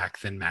quarterback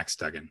than Max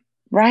Duggan?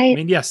 Right. I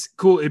mean, yes,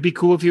 cool. It'd be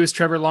cool if he was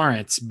Trevor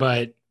Lawrence,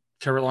 but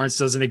Trevor Lawrence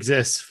doesn't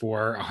exist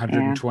for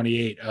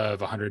 128 of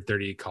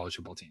 130 college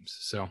football teams.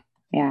 So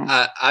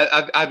yeah,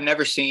 I've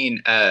never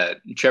seen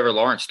Trevor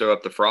Lawrence throw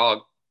up the frog.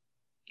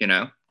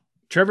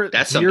 Trevor,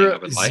 that's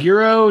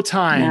zero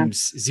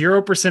times,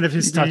 0% of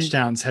his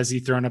touchdowns has he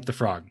thrown up the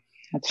frog.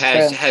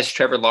 Has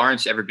Trevor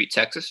Lawrence ever beat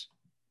Texas?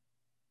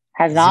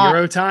 Has not.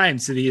 0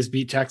 times that he has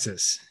beat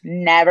Texas.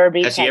 Never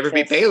beat Has Texas. he ever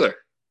beat Baylor?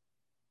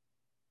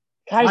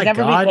 God, he's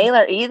never beat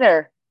Baylor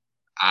either.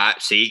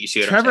 See, you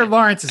see what Trevor I'm saying?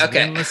 Lawrence is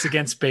winless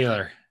against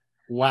Baylor.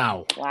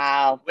 Wow.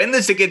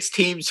 Winless against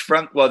teams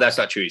from, well, that's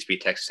not true. He's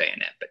beat Texas A&M.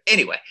 But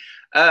anyway,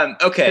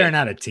 okay. They're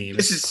not a team.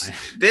 Of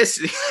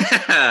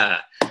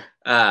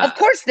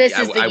course, this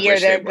is the year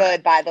they're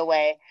good, by the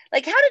way.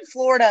 Like, how did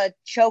Florida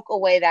choke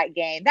away that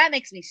game? That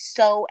makes me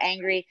so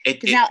angry.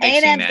 Because now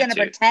A&M's going to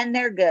pretend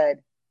they're good.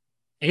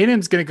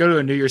 A&M's going to go to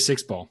a New Year's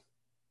Six Bowl.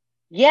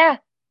 Yeah.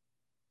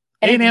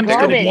 A&M's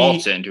going to be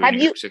waltz into a New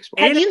Year's Six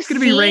Bowl. A&M's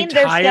going to be ranked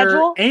higher.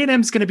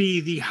 A&M's going to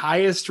be the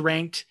highest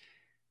ranked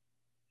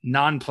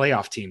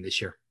non-playoff team this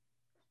year.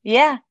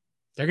 Yeah.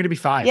 They're going to be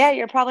 5. Yeah,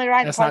 you're probably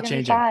right. That's not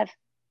changing. 5.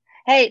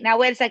 Hey, now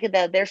wait a second,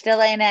 though. They're still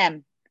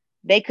A&M.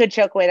 They could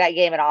choke away that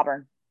game at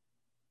Auburn.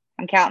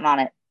 I'm counting on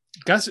it.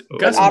 Gus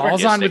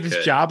Malzahn with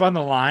his job on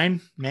the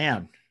line,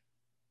 man.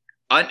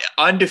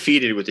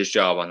 Undefeated with his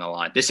job on the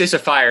line. This is a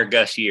fire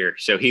Gus year,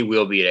 so he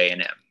will be at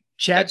A&M.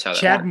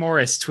 Chad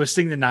Morris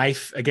twisting the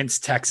knife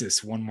against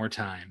Texas one more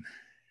time.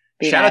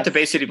 Shout out to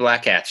Bay City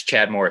Black Cats,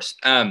 Chad Morris.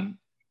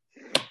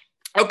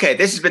 Okay,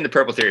 this has been the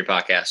Purple Theory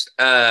podcast.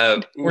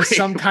 Or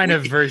some kind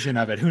of version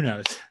of it. Who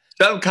knows?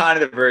 Some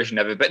kind of version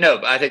of it. But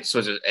no, I think this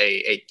was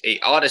a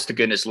honest to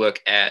goodness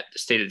look at the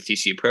state of the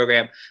TCU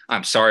program.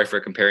 I'm sorry for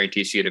comparing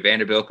TCU to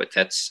Vanderbilt, but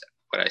that's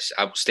what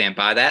I will stand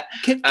by that.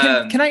 Can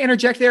I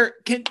interject there?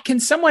 Can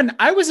someone,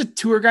 I was a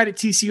tour guide at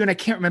TCU and I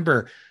can't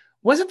remember,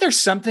 wasn't there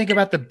something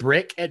about the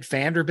brick at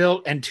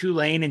Vanderbilt and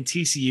Tulane and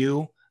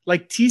TCU?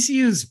 Like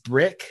TCU's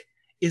brick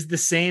is the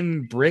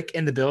same brick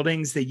in the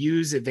buildings they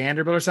use at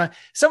Vanderbilt or something.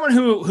 Someone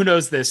who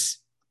knows this,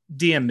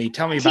 DM me.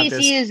 Tell me about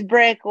this. TCU's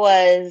brick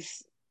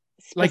was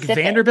specific. Like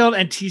Vanderbilt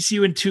and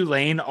TCU and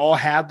Tulane all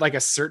had like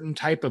a certain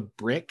type of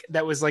brick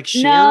that was like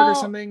shared or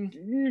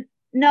something.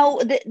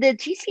 No, the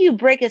TCU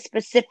brick is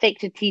specific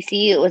to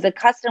TCU. It was a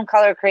custom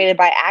color created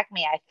by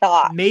Acme, I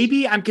thought.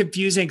 Maybe I'm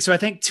confusing. So I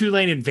think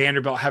Tulane and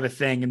Vanderbilt have a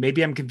thing, and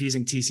maybe I'm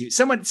confusing TCU.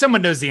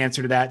 Someone knows the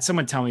answer to that.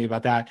 Someone tell me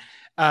about that.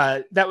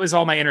 That was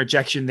all my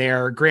interjection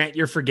there. Grant,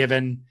 you're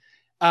forgiven.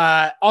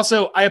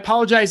 Also, I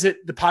apologize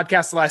that the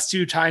podcast the last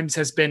 2 times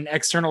has been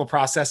external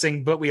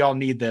processing, but we all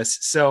need this.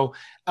 So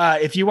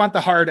if you want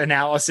the hard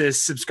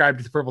analysis, subscribe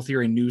to the Purple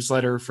Theory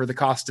newsletter for the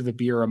cost of a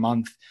beer a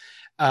month.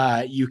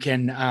 You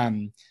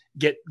can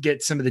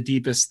get some of the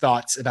deepest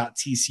thoughts about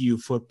TCU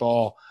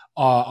football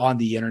on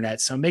the internet.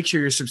 So make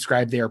sure you're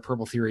subscribed there,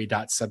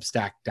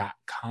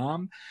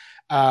 purpletheory.substack.com.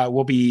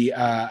 We'll be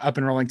up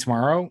and rolling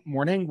tomorrow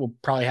morning. We'll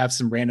probably have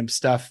some random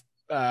stuff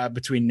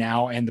between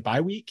now and the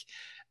bye week,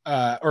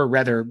 or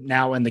rather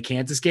now and the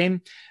Kansas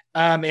game.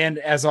 And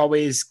as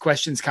always,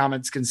 questions,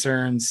 comments,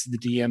 concerns, the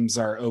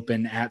DMs are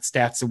open at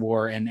Stats of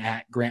War and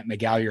at Grant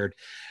McGalliard.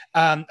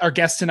 Our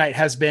guest tonight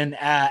has been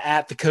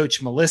at the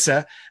coach,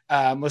 Melissa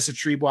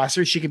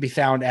Triebwasser. She can be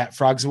found at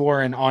Frogs of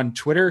War and on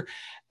Twitter.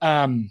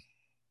 Other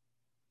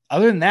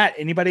than that,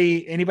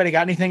 anybody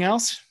got anything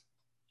else?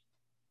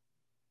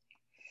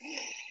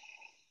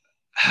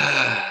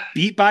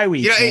 Beat bye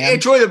week.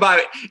 Enjoy the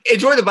bye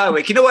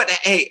week. You know what?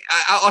 Hey,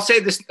 I'll say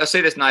this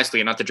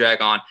nicely and not to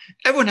drag on.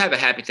 Everyone have a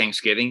happy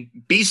Thanksgiving.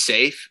 Be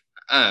safe.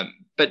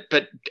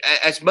 But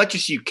as much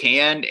as you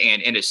can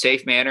and in a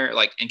safe manner,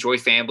 like enjoy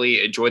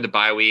family, enjoy the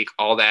bye week,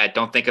 all that.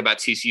 Don't think about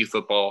TCU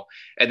football.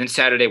 And then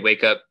Saturday,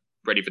 wake up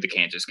ready for the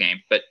Kansas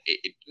game. But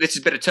this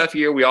has been a tough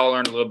year. We all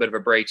earned a little bit of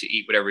a break to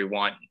eat whatever we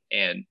want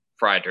and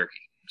fried turkey.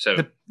 So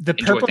the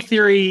Purple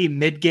Theory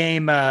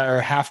mid-game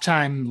or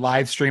halftime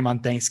live stream on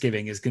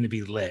Thanksgiving is going to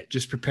be lit.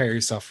 Just prepare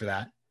yourself for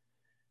that.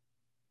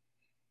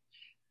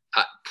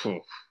 It's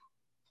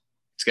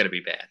going to be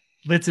bad.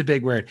 Lit's a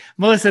big word.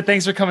 Melissa,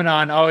 thanks for coming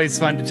on. Always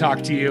fun to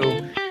talk to you.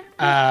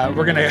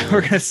 We're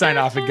gonna sign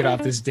off and get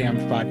off this damn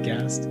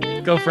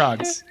podcast. Go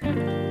Frogs.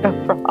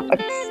 Go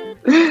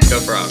Frogs. Go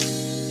Frogs.